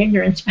showed my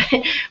ignorance,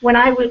 but when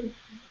I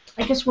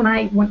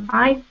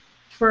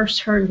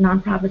first heard of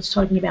nonprofits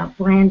talking about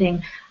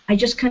branding, I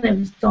just kind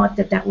of thought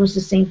that was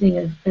the same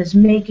thing as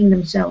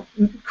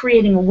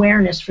creating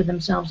awareness for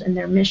themselves and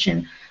their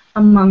mission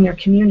among their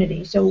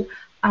community. So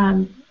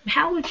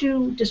how would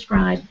you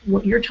describe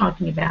what you're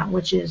talking about,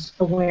 which is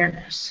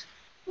awareness?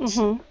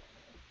 Mm-hmm.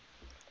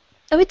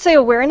 I would say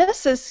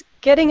awareness is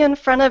getting in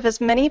front of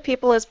as many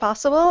people as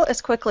possible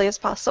as quickly as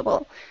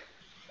possible.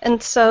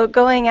 And so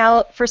going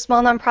out for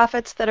small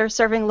nonprofits that are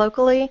serving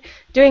locally,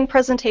 doing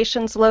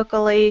presentations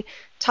locally,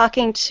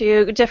 talking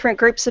to different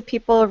groups of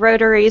people,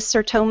 Rotaries,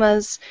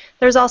 Sertomas,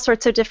 there's all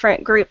sorts of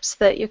different groups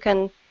that you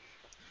can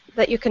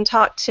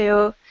talk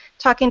to,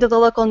 talking to the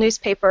local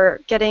newspaper,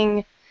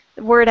 getting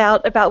word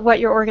out about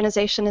what your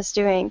organization is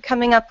doing,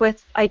 coming up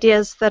with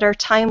ideas that are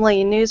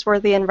timely,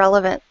 newsworthy, and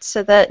relevant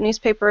so that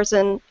newspapers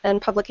and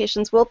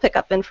publications will pick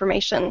up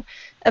information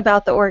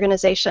about the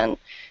organization,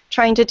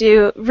 trying to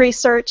do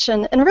research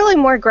and really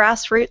more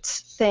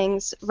grassroots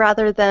things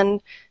rather than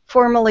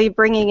formally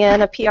bringing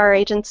in a PR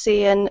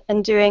agency and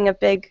doing a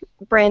big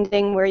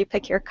branding where you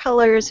pick your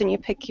colors and you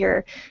pick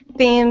your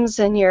themes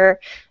and your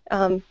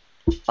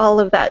all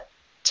of that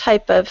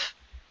type of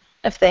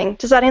thing.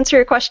 Does that answer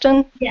your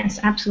question? Yes,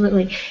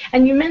 absolutely.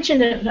 And you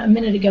mentioned a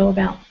minute ago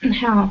about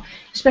how,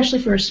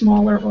 especially for a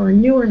smaller or a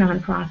newer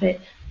nonprofit,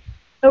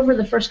 over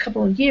the first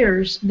couple of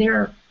years,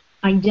 their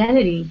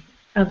identity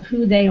of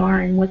who they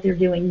are and what they're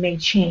doing may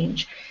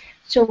change.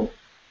 So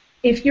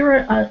if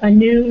you're a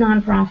new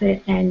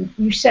nonprofit and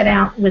you set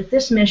out with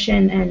this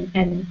mission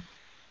and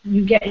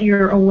you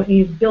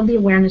build the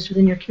awareness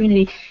within your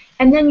community,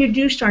 and then you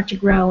do start to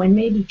grow and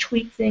maybe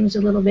tweak things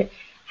a little bit,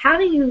 how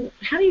do you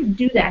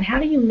do that? How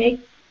do you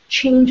make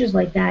changes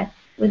like that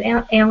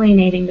without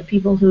alienating the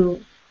people who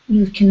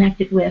you've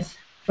connected with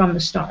from the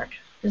start?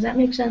 Does that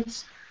make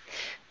sense?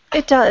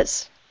 It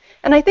does.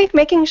 And I think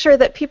making sure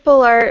that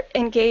people are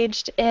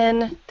engaged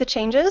in the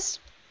changes.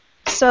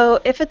 So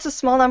if it's a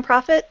small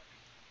nonprofit,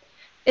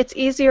 it's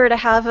easier to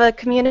have a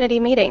community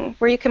meeting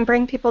where you can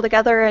bring people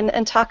together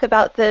and talk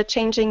about the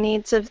changing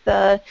needs of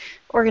the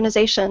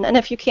organization. And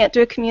if you can't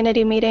do a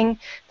community meeting,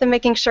 then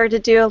making sure to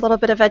do a little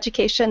bit of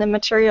education and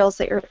materials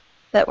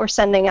that we're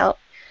sending out.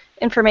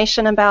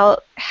 Information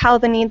about how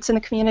the needs in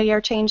the community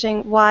are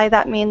changing, why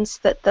that means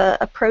that the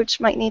approach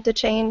might need to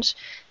change,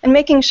 and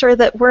making sure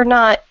that we're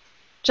not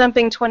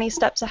jumping 20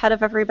 steps ahead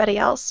of everybody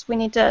else. We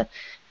need to,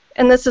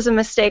 and this is a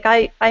mistake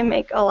I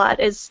make a lot,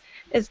 is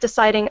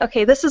deciding,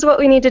 okay, this is what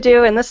we need to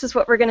do and this is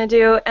what we're going to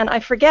do, and I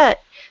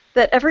forget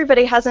that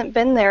everybody hasn't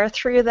been there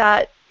through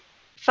that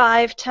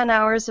 5-10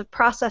 hours of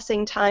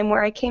processing time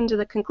where I came to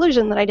the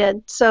conclusion that I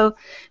did. So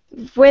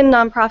when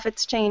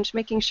nonprofits change,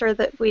 making sure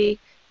that we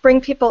bring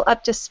people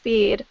up to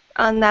speed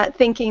on that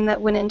thinking that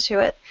went into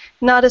it,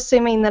 not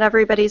assuming that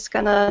everybody's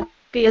going to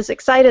be as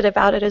excited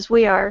about it as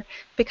we are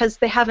because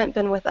they haven't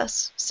been with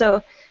us.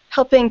 So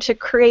helping to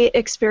create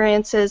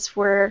experiences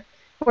where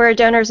our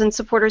donors and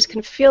supporters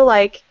can feel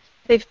like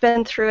they've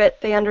been through it,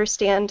 they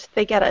understand,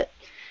 they get it.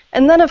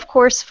 And then, of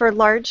course, for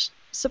large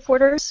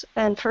supporters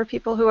and for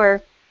people who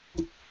are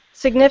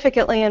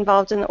significantly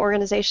involved in the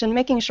organization,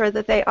 making sure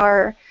that they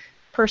are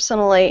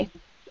personally,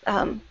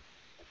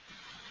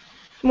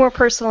 more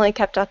personally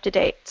kept up to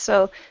date.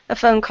 So a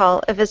phone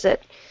call, a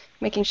visit,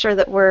 making sure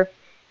that we're,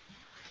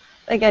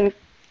 again,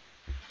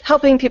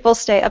 helping people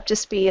stay up to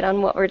speed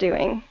on what we're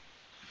doing.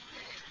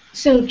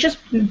 So just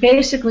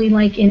basically,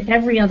 like in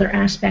every other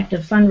aspect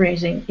of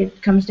fundraising,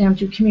 it comes down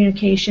to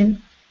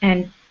communication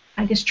and,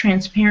 I guess,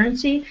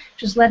 transparency,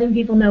 just letting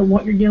people know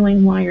what you're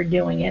doing, why you're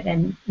doing it,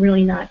 and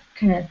really not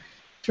kind of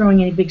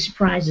throwing any big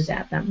surprises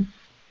at them.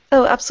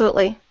 Oh,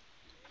 absolutely.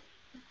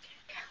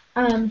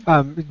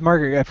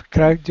 Margaret,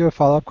 could I do a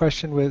follow-up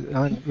question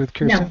with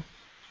Kirsten? No.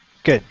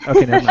 Good.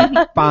 Okay, never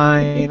mind.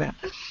 Fine.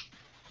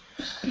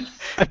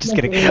 I'm just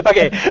kidding.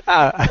 Okay,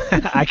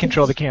 I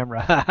control the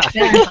camera.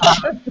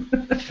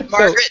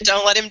 Margaret,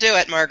 don't let him do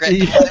it, Margaret.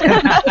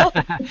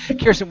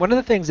 Kirsten, one of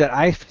the things that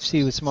I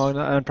see with small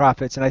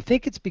nonprofits, and I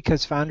think it's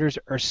because founders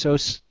are so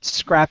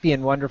scrappy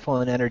and wonderful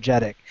and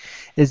energetic,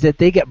 is that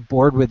they get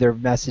bored with their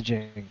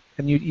messaging.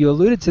 And you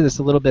alluded to this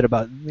a little bit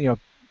about,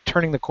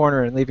 turning the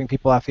corner and leaving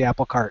people off the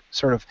apple cart.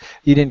 Sort of,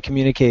 you didn't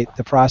communicate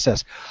the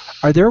process.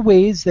 Are there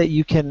ways that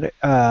you can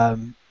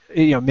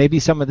maybe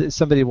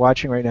somebody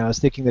watching right now is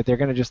thinking that they're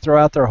going to just throw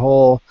out their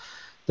whole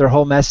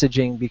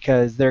messaging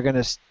because they're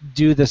going to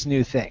do this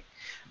new thing,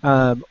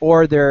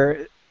 or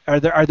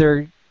are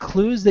there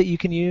clues that you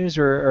can use,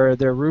 or are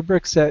there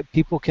rubrics that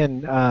people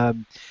can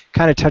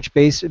kind of touch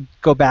base,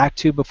 go back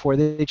to before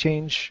they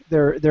change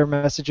their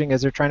messaging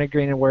as they're trying to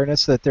gain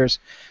awareness, so that there's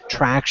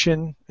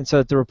traction, and so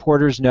that the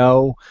reporters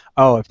know,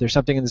 oh, if there's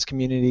something in this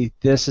community,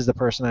 this is the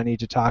person I need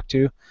to talk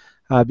to.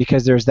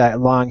 Because there's that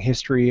long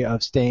history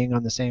of staying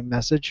on the same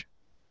message?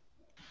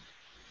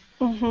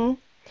 Mm-hmm.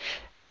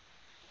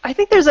 I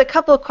think there's a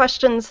couple of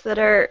questions that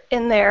are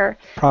in there.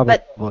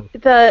 Probably.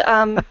 But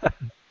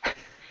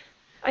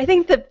I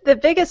think the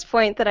biggest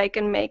point that I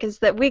can make is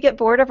that we get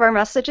bored of our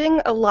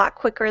messaging a lot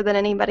quicker than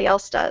anybody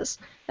else does.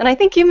 And I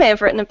think you may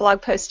have written a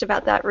blog post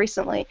about that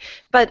recently.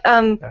 But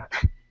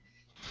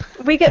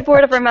we get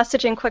bored of our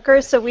messaging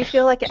quicker, so we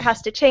feel like it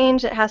has to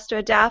change, it has to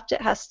adapt,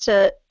 it has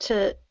to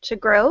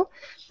grow.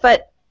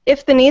 But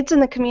if the needs in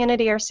the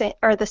community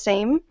are the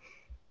same,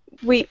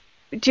 we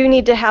do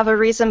need to have a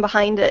reason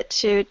behind it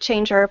to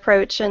change our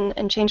approach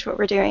and change what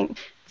we're doing.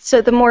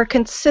 So the more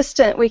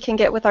consistent we can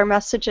get with our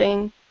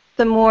messaging,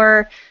 the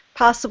more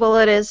possible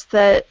it is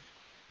that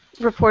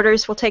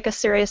reporters will take us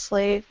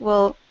seriously,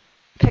 will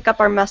pick up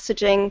our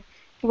messaging,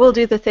 will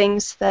do the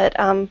things that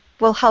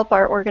will help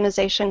our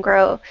organization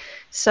grow.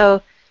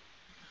 So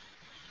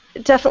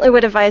definitely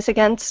would advise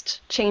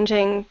against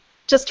changing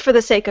just for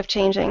the sake of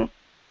changing,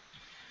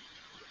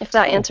 if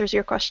that answers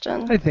your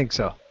question. I think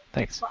so.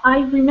 Thanks.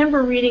 I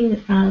remember reading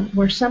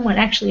where someone,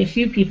 actually a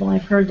few people,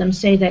 I've heard them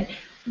say that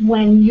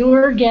when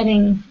you're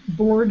getting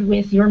bored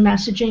with your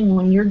messaging,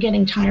 when you're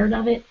getting tired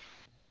of it,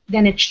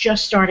 then it's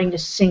just starting to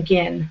sink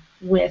in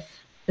with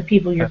the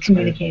people you're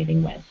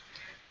communicating with.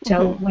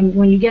 So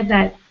when you get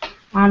that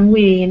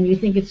ennui and you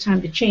think it's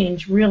time to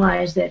change,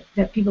 realize that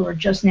people are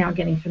just now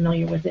getting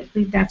familiar with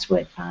it. That's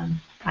what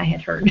I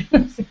had heard.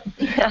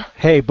 Yeah.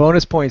 Hey,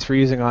 bonus points for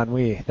using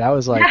ennui. That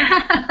was like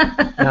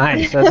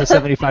nice. That's a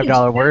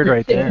 $75 word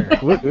right there.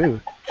 Woo-hoo.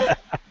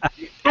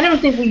 I don't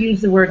think we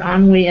use the word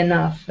ennui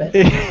enough. But,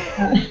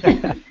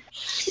 okay,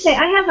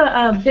 I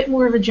have a bit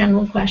more of a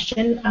general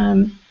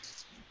question.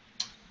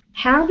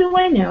 How do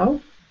I know,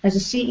 as a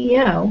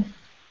CEO,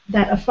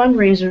 that a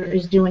fundraiser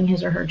is doing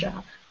his or her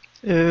job?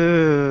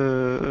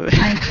 Ooh.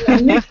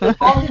 I knew you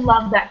all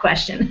love that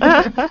question.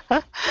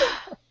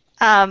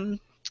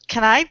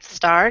 Can I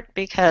start?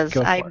 Because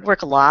I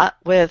work a lot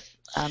with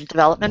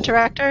development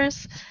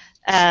directors,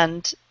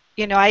 and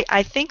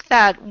I think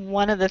that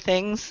one of the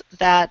things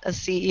that a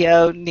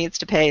CEO needs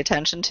to pay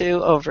attention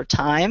to over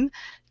time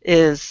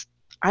is,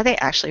 are they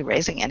actually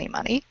raising any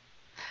money?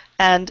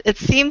 And it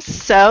seems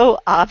so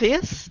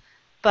obvious,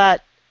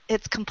 but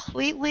it's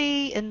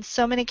completely, in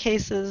so many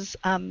cases,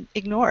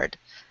 ignored.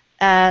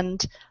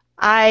 And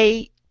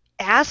I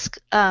ask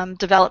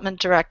development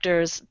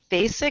directors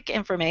basic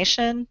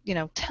information.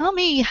 Tell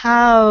me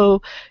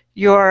how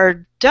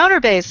your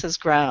donor base has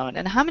grown,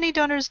 and how many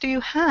donors do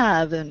you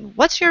have, and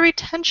what's your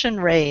retention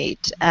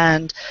rate,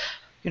 and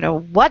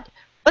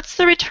what's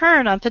the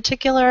return on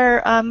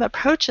particular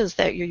approaches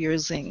that you're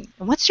using,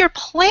 and what's your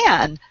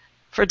plan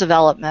for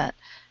development?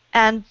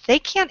 And they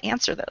can't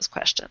answer those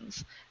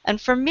questions. And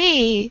for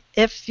me,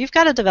 if you've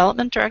got a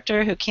development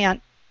director who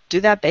can't do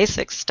that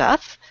basic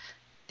stuff,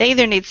 they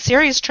either need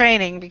serious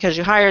training because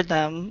you hired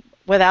them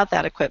without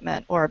that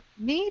equipment, or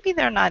maybe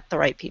they're not the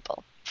right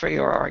people for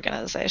your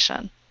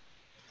organization.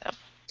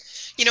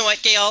 You know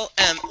what, Gail?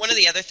 One of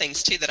the other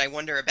things, too, that I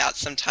wonder about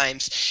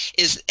sometimes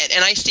is,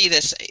 and I see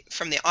this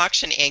from the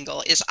auction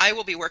angle, is I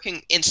will be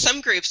working, in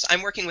some groups,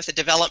 I'm working with a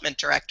development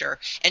director,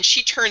 and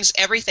she turns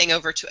everything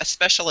over to a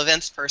special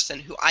events person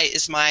who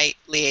is my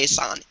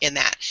liaison in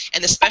that.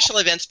 And the special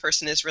events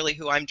person is really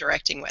who I'm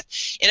directing with.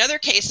 In other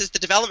cases, the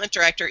development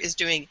director is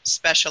doing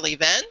special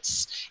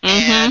events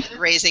and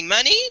raising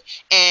money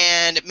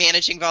and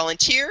managing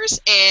volunteers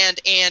and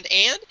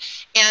I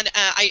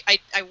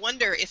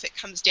wonder if it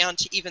comes down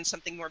to even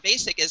something more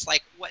basic, is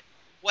like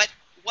what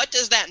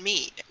does that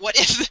mean? What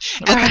is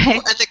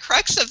at the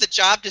crux of the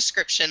job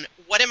description?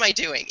 What am I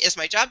doing? Is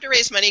my job to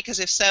raise money? Because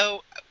if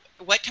so,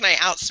 what can I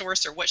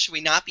outsource, or what should we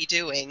not be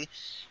doing?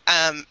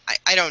 I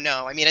don't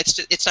know. I mean,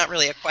 it's not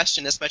really a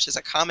question as much as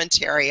a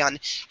commentary on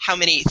how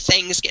many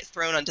things get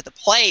thrown onto the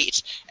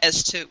plate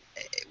as to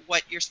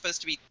what you're supposed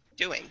to be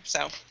doing.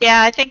 So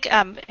yeah, I think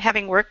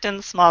having worked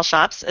in small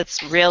shops,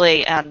 it's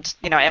really, and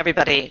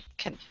everybody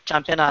can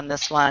jump in on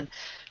this one,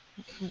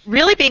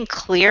 really being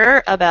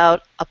clear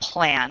about a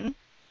plan,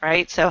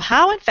 right? So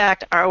how in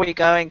fact are we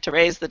going to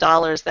raise the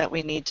dollars that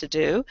we need to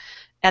do,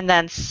 and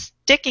then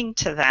sticking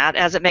to that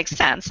as it makes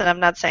sense. And I'm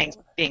not saying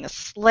being a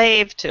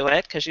slave to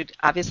it, because you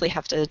obviously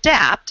have to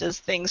adapt as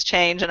things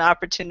change and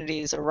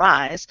opportunities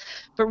arise,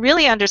 but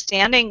really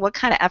understanding what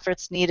kind of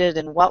efforts needed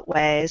in what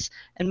ways,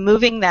 and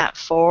moving that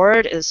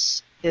forward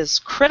is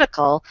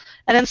critical.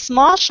 And in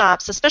small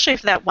shops, especially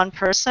for that one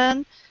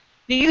person,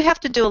 you have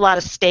to do a lot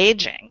of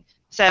staging.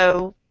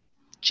 So,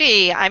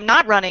 gee, I'm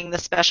not running the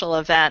special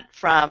event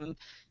from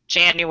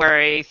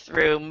January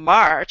through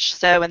March,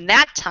 so in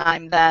that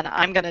time then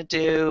I'm going to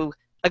do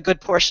a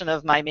good portion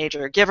of my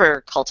major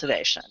giver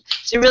cultivation.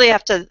 So you really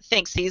have to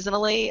think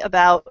seasonally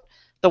about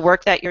the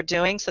work that you're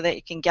doing so that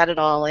you can get it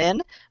all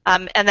in.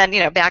 And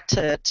then, back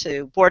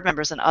to board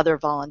members and other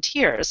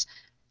volunteers,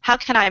 how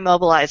can I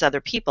mobilize other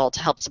people to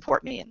help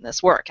support me in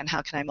this work, and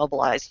how can I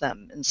mobilize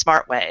them in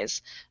smart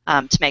ways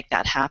to make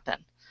that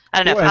happen?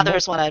 I don't know if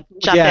others want to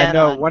jump in. Yeah,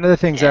 no, one of the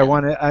things I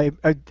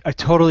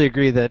totally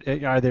agree that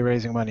are they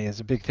raising money is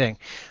a big thing.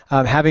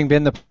 Having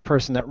been the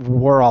person that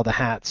wore all the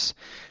hats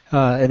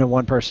in a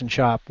one-person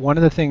shop, one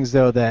of the things,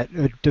 though, that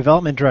a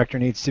development director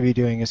needs to be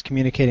doing is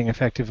communicating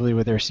effectively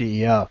with their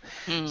CEO.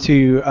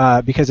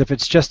 Because if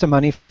it's just a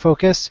money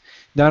focus,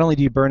 not only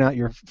do you burn out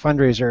your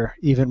fundraiser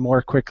even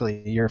more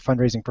quickly, your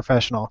fundraising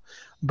professional,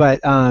 but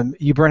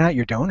you burn out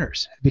your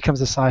donors. It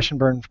becomes a slash and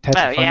burn type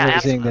of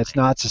fundraising that's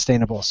not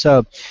sustainable.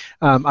 So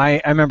I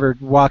remember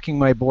walking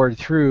my board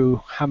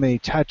through how many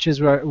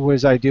touches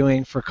was I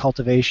doing for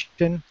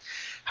cultivation,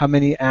 how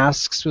many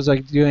asks was I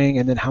doing,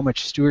 and then how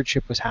much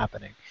stewardship was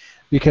happening.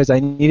 because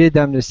I needed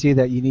them to see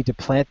that you need to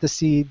plant the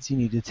seeds, you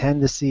need to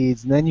tend the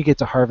seeds, and then you get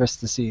to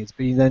harvest the seeds,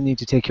 but you then need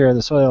to take care of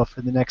the soil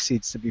for the next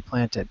seeds to be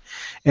planted.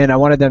 And I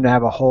wanted them to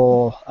have a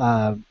whole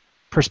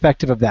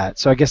perspective of that.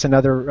 So I guess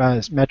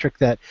another metric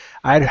that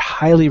I'd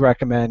highly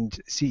recommend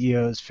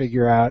CEOs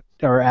figure out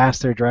or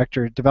ask their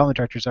development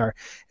directors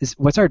is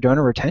what's our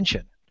donor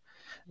retention?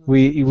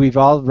 We've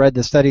all read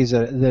the studies,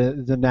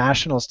 the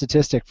national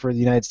statistic for the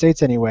United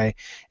States anyway,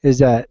 is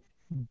that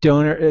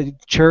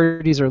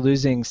charities are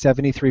losing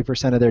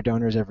 73% of their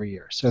donors every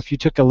year. So if you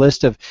took a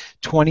list of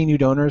 20 new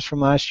donors from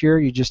last year,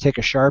 you just take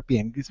a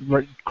Sharpie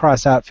and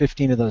cross out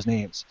 15 of those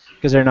names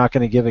because they're not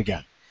going to give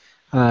again.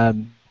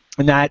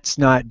 And that's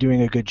not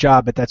doing a good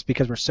job, but that's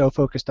because we're so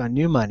focused on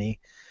new money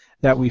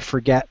that we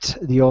forget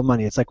the old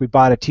money. It's like we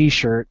bought a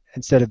T-shirt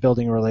instead of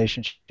building a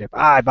relationship.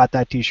 I bought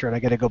that T-shirt, I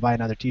got to go buy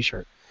another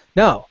T-shirt.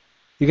 No,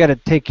 you got to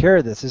take care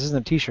of this. This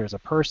isn't a T-shirt, it's a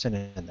person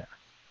in there.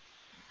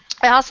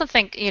 I also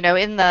think,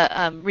 in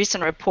the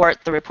recent report,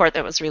 the report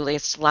that was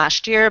released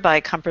last year by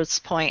Compass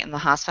Point and the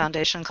Haas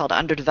Foundation called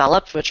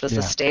Underdeveloped, which was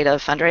the state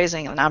of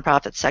fundraising in the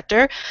nonprofit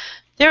sector,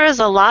 there is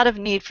a lot of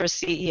need for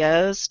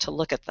CEOs to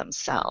look at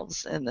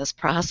themselves in this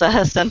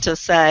process and to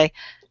say,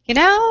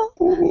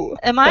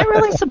 am I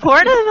really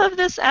supportive of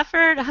this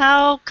effort?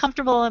 How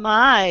comfortable am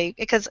I?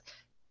 Because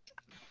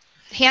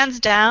hands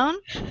down,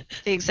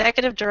 the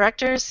executive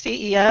director,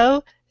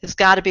 CEO, has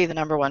got to be the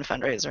 #1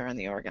 fundraiser in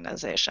the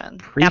organization.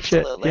 Preach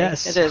Absolutely, it,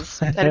 yes. It is.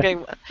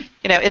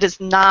 It is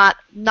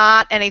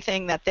not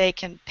anything that they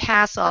can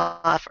pass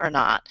off or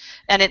not.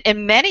 And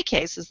in many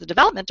cases, the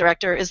development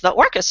director is the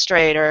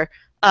orchestrator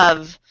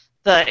of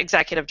the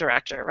executive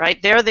director,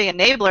 right? They're the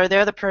enabler.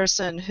 They're the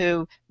person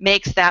who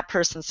makes that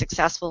person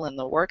successful in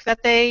the work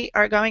that they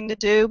are going to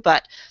do.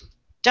 But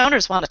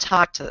donors want to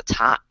talk to the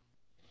top.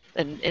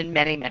 In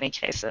many, many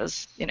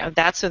cases,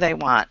 that's who they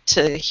want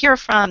to hear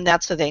from.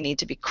 That's who they need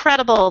to be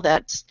credible.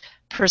 That's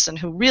a person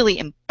who really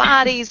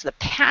embodies the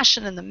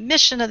passion and the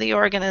mission of the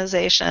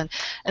organization.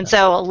 And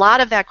so a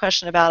lot of that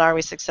question about are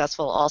we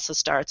successful also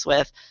starts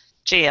with,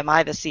 gee, am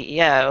I the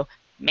CEO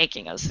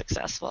making us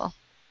successful?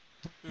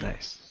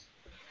 Nice.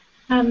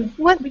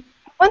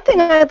 One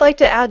thing I'd like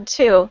to add,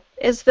 too,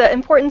 is the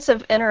importance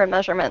of interim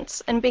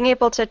measurements and being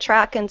able to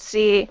track and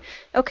see,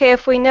 okay,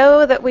 if we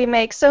know that we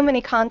make so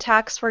many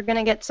contacts, we're going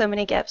to get so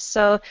many gifts.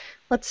 So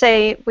let's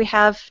say we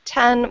have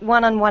 10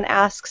 one-on-one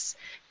asks,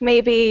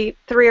 maybe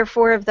 3 or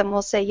 4 of them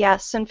will say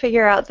yes, and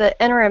figure out the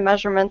interim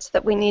measurements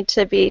that we need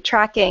to be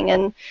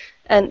tracking.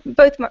 And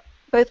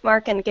both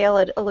Mark and Gail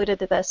had alluded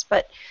to this,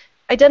 but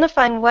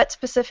identifying what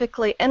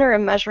specifically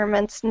interim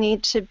measurements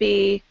need to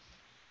be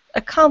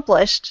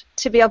accomplished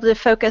to be able to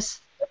focus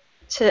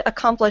to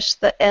accomplish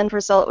the end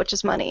result, which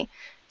is money.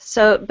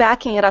 So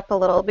backing it up a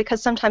little,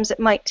 because sometimes it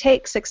might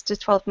take 6 to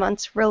 12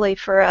 months really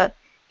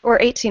or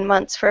 18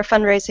 months for a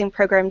fundraising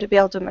program to be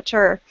able to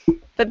mature.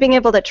 But being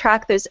able to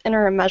track those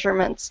interim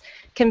measurements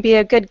can be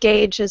a good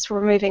gauge as we're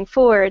moving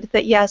forward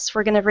that yes,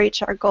 we're going to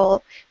reach our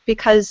goal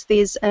because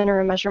these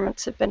interim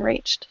measurements have been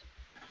reached.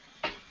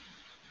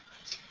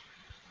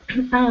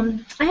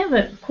 I have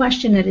a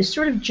question that is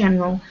sort of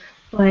general,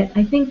 but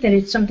I think that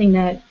it's something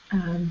that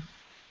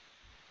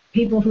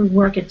people who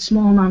work at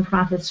small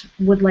nonprofits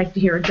would like to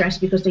hear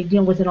addressed because they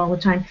deal with it all the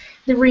time.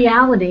 The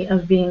reality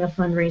of being a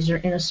fundraiser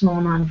in a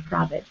small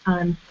nonprofit,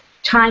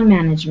 time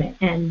management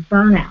and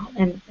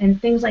burnout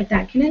and things like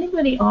that. Can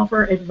anybody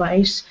offer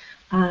advice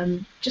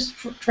just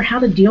for how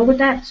to deal with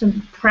that?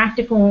 Some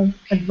practical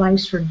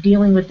advice for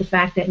dealing with the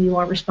fact that you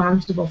are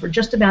responsible for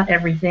just about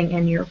everything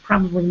and you're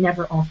probably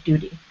never off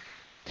duty.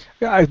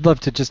 Yeah, I'd love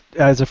to just,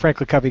 as a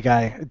Franklin Covey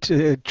guy,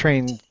 to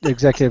train the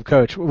executive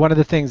coach. One of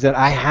the things that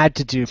I had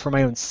to do for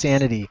my own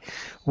sanity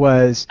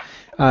was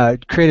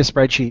create a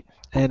spreadsheet,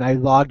 and I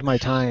logged my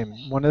time.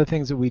 One of the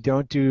things that we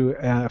don't do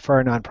for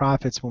our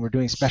nonprofits when we're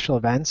doing special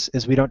events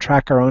is we don't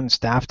track our own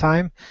staff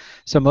time.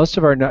 So most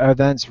of our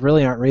events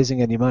really aren't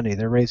raising any money.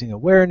 They're raising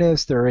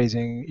awareness, they're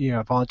raising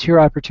volunteer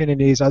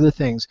opportunities, other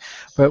things.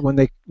 But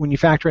when you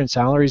factor in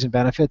salaries and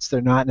benefits,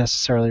 they're not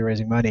necessarily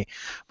raising money.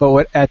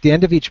 But at the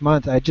end of each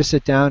month, I just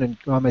sit down and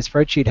on my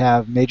spreadsheet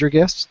have major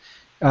gifts.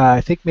 I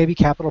think maybe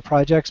capital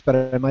projects, but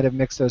I might have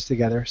mixed those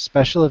together.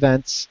 Special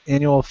events,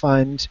 annual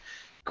fund,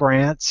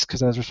 grants,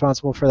 because I was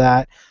responsible for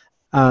that.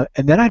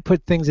 And then I'd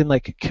put things in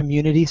like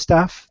community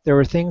stuff. There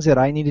were things that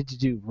I needed to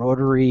do,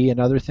 Rotary and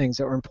other things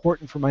that were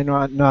important for my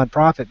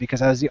nonprofit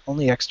because I was the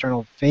only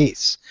external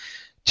face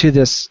to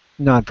this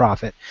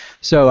nonprofit.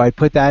 So I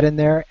put that in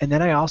there. And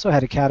then I also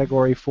had a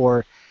category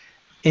for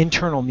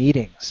internal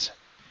meetings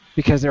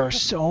because there were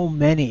so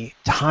many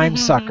time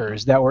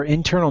suckers that were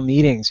internal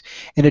meetings.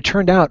 And it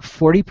turned out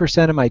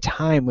 40% of my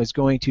time was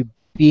going to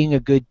being a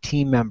good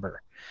team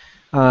member.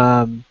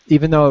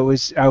 Even though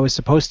I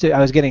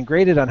was getting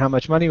graded on how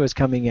much money was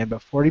coming in,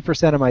 but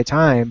 40% of my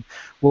time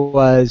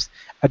was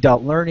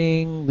adult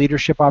learning,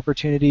 leadership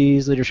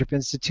opportunities, leadership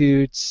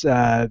institutes,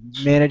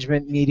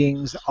 management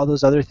meetings, all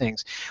those other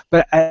things.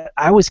 But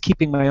I was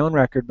keeping my own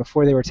record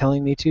before they were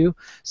telling me to,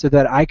 so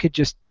that I could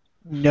just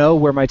know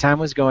where my time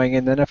was going,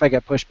 and then if I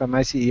got pushed by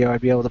my CEO,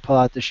 I'd be able to pull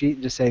out the sheet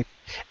and just say,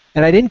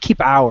 And I didn't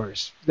keep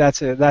hours.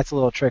 That's a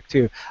little trick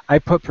too. I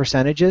put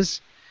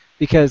percentages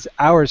because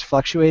hours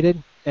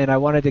fluctuated, and I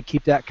wanted to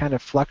keep that kind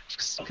of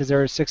flux because there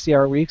were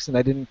 60-hour weeks, and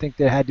I didn't think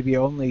they had to be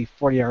only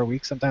 40-hour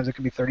weeks. Sometimes it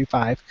could be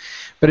 35,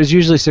 but it's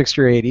usually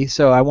 60 or 80.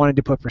 So I wanted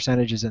to put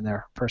percentages in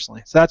there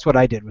personally. So that's what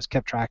I did, was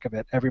kept track of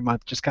it every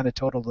month, just kind of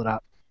totaled it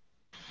up.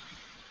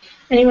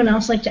 Anyone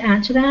else like to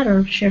add to that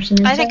or share some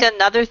insight? I think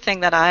another thing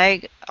that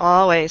I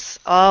always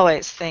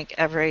think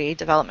every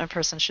development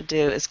person should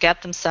do is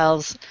get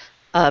themselves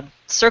a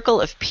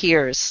circle of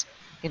peers.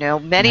 You know,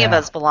 many of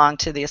us belong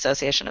to the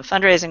Association of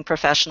Fundraising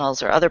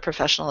Professionals or other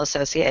professional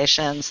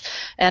associations,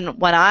 and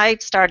when I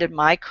started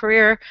my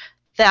career,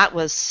 that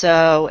was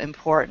so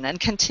important and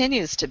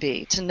continues to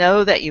be, to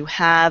know that you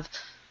have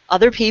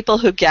other people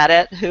who get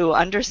it, who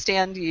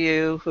understand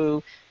you,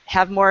 who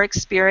have more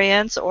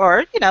experience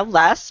or, you know,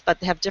 less, but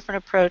they have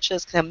different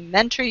approaches, can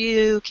mentor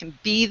you, can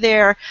be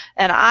there.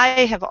 And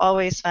I have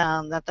always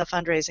found that the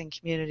fundraising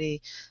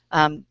community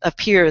of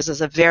peers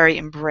is a very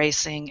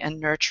embracing and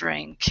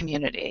nurturing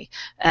community.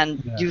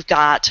 And you've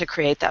got to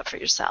create that for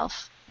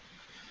yourself.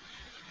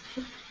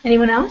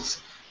 Anyone else?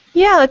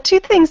 Yeah, two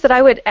things that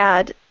I would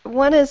add.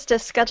 One is to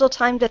schedule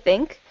time to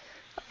think.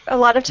 A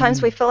lot of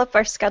times we fill up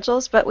our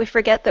schedules, but we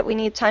forget that we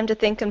need time to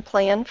think and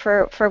plan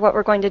for what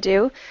we're going to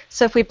do.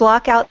 So if we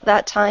block out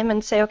that time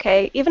and say,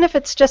 okay, even if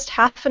it's just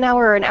half an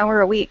hour or an hour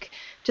a week,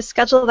 to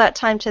schedule that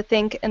time to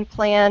think and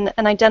plan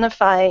and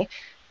identify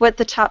what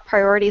the top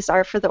priorities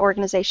are for the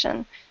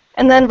organization.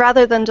 And then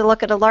rather than to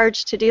look at a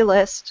large to-do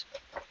list,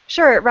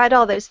 sure, write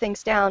all those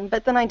things down,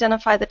 but then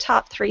identify the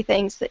top 3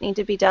 things that need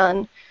to be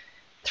done,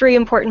 3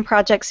 important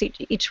projects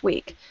each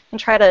week,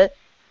 and try to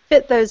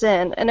fit those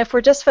in. And if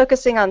we're just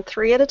focusing on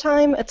 3 at a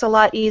time, it's a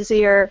lot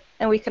easier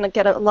and we can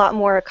get a lot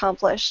more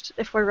accomplished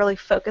if we're really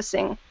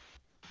focusing.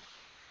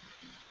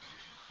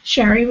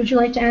 Sherry, would you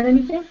like to add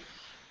anything?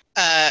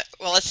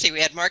 Well, let's see.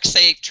 We had Mark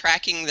say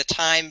tracking the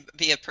time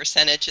via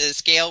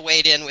percentages. Gail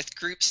weighed in with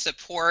group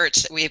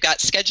support. We've got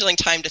scheduling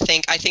time to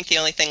think. I think the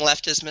only thing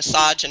left is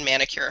massage and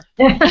manicure.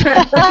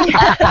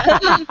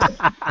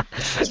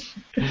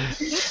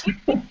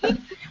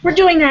 We're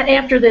doing that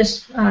after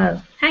this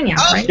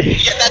hangout, right?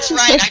 Yeah, that's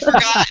right. I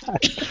forgot.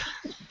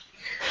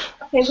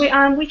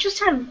 Okay, we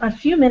just have a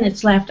few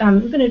minutes left.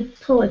 I'm going to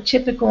pull a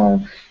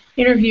typical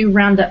interview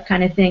roundup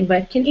kind of thing,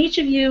 but can each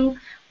of you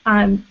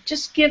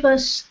just give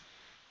us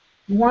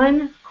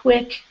one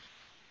quick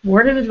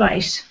word of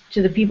advice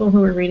to the people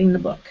who are reading the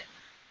book?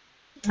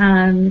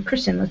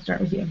 Kristen, let's start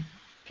with you.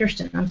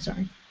 Kirsten, I'm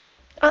sorry.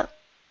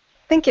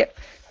 Thank you.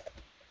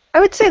 I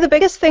would say the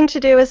biggest thing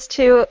to do is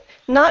to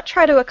not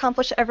try to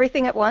accomplish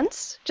everything at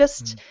once.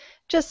 Just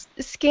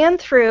scan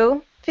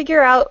through,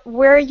 figure out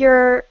where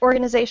your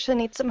organization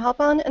needs some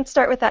help on, and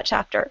start with that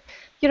chapter.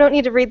 You don't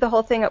need to read the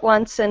whole thing at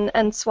once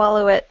and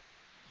swallow it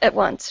at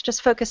once.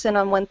 Just focus in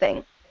on one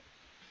thing.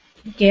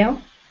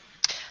 Gail?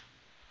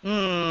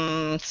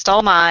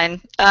 Stole mine.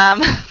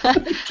 Find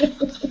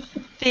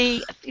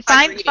the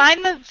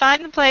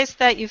place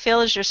that you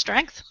feel is your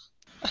strength,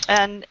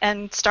 and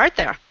start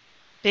there,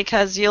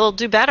 because you'll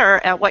do better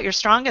at what you're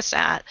strongest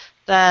at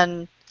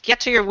than get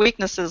to your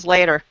weaknesses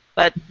later.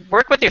 But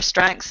work with your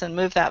strengths and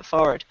move that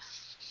forward.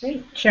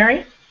 Great.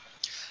 Sherry?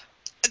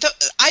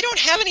 I don't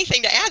have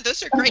anything to add.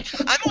 Those are great.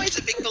 I'm always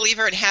a big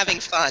believer in having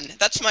fun.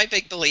 That's my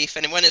big belief.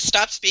 And when it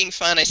stops being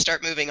fun, I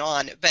start moving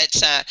on. But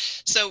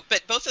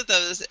but both of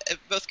those,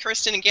 both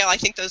Kirsten and Gail, I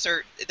think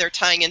they're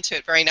tying into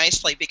it very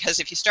nicely, because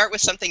if you start with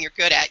something you're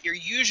good at, you're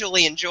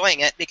usually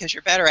enjoying it because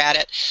you're better at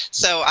it.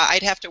 So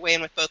I'd have to weigh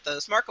in with both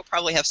those. Mark will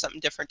probably have something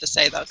different to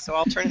say, though, so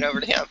I'll turn it over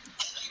to him.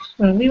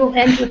 Well, we will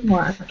end with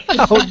Mark.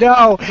 Oh,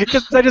 no. I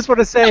just want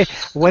to say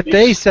what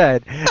they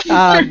said.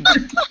 Buy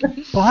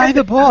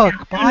the book.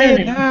 Buy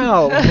it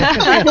now.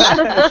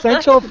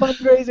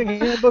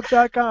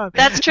 EssentialFundraisingHandbook.com.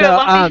 That's true. No, it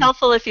won't be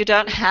helpful if you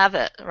don't have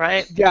it,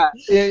 right? Yeah,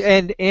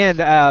 and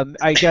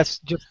I guess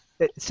just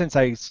since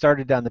I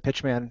started down the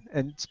Pitchman,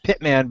 and it's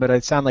Pitman, but I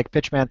sound like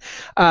Pitchman,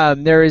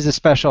 there is a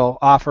special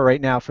offer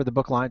right now for the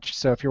book launch.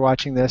 So if you're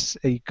watching this,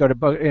 you go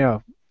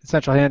to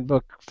Essential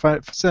Handbook,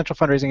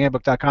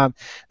 EssentialFundraisingHandbook.com.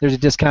 There's a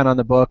discount on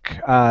the book,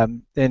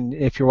 and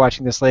if you're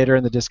watching this later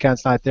and the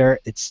discount's not there,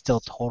 it's still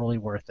totally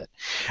worth it.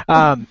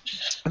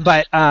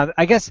 But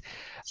I guess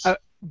I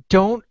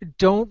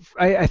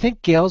think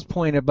Gail's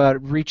point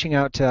about reaching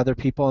out to other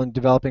people and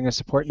developing a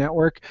support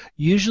network,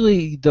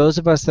 usually those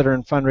of us that are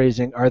in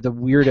fundraising are the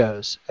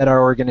weirdos at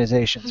our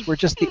organizations. We're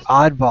just the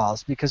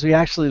oddballs because we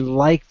actually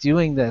like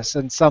doing this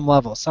in some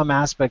level, some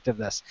aspect of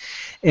this.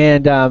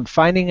 And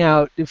finding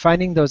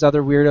those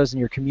other weirdos in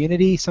your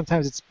community,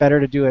 sometimes it's better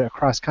to do it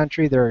across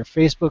country. There are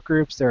Facebook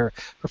groups, there are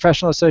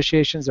professional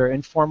associations, there are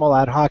informal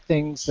ad hoc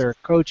things, there are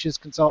coaches,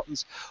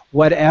 consultants,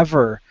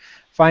 whatever.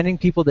 Finding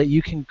people that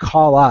you can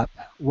call up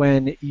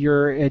when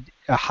you're at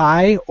a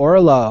high or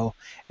a low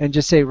and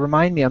just say,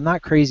 remind me, I'm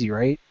not crazy,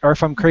 right? Or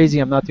if I'm crazy,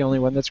 I'm not the only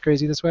one that's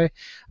crazy this way.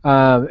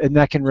 And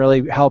that can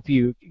really help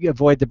you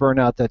avoid the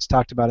burnout that's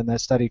talked about in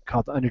that study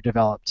called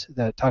Underdeveloped,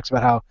 that talks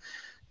about how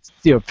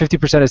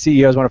 50% of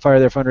CEOs want to fire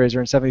their fundraiser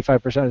and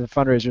 75% of the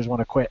fundraisers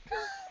want to quit.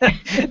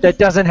 that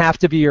doesn't have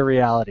to be your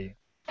reality.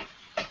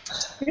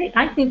 Great.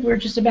 I think we're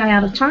just about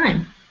out of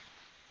time.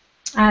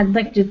 I'd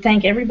like to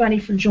thank everybody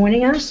for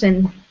joining us,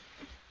 and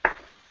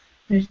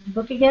there's the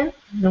book again,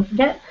 don't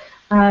forget.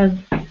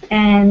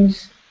 And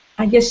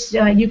I guess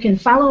you can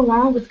follow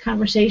along with the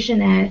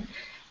conversation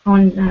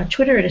on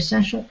Twitter at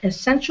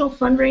Essential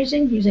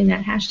Fundraising using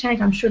that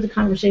hashtag. I'm sure the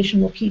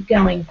conversation will keep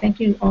going. Thank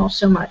you all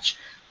so much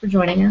for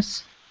joining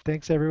us.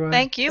 Thanks, everyone.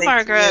 Thank you,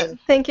 Margaret. You.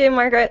 Thank you,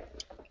 Margaret.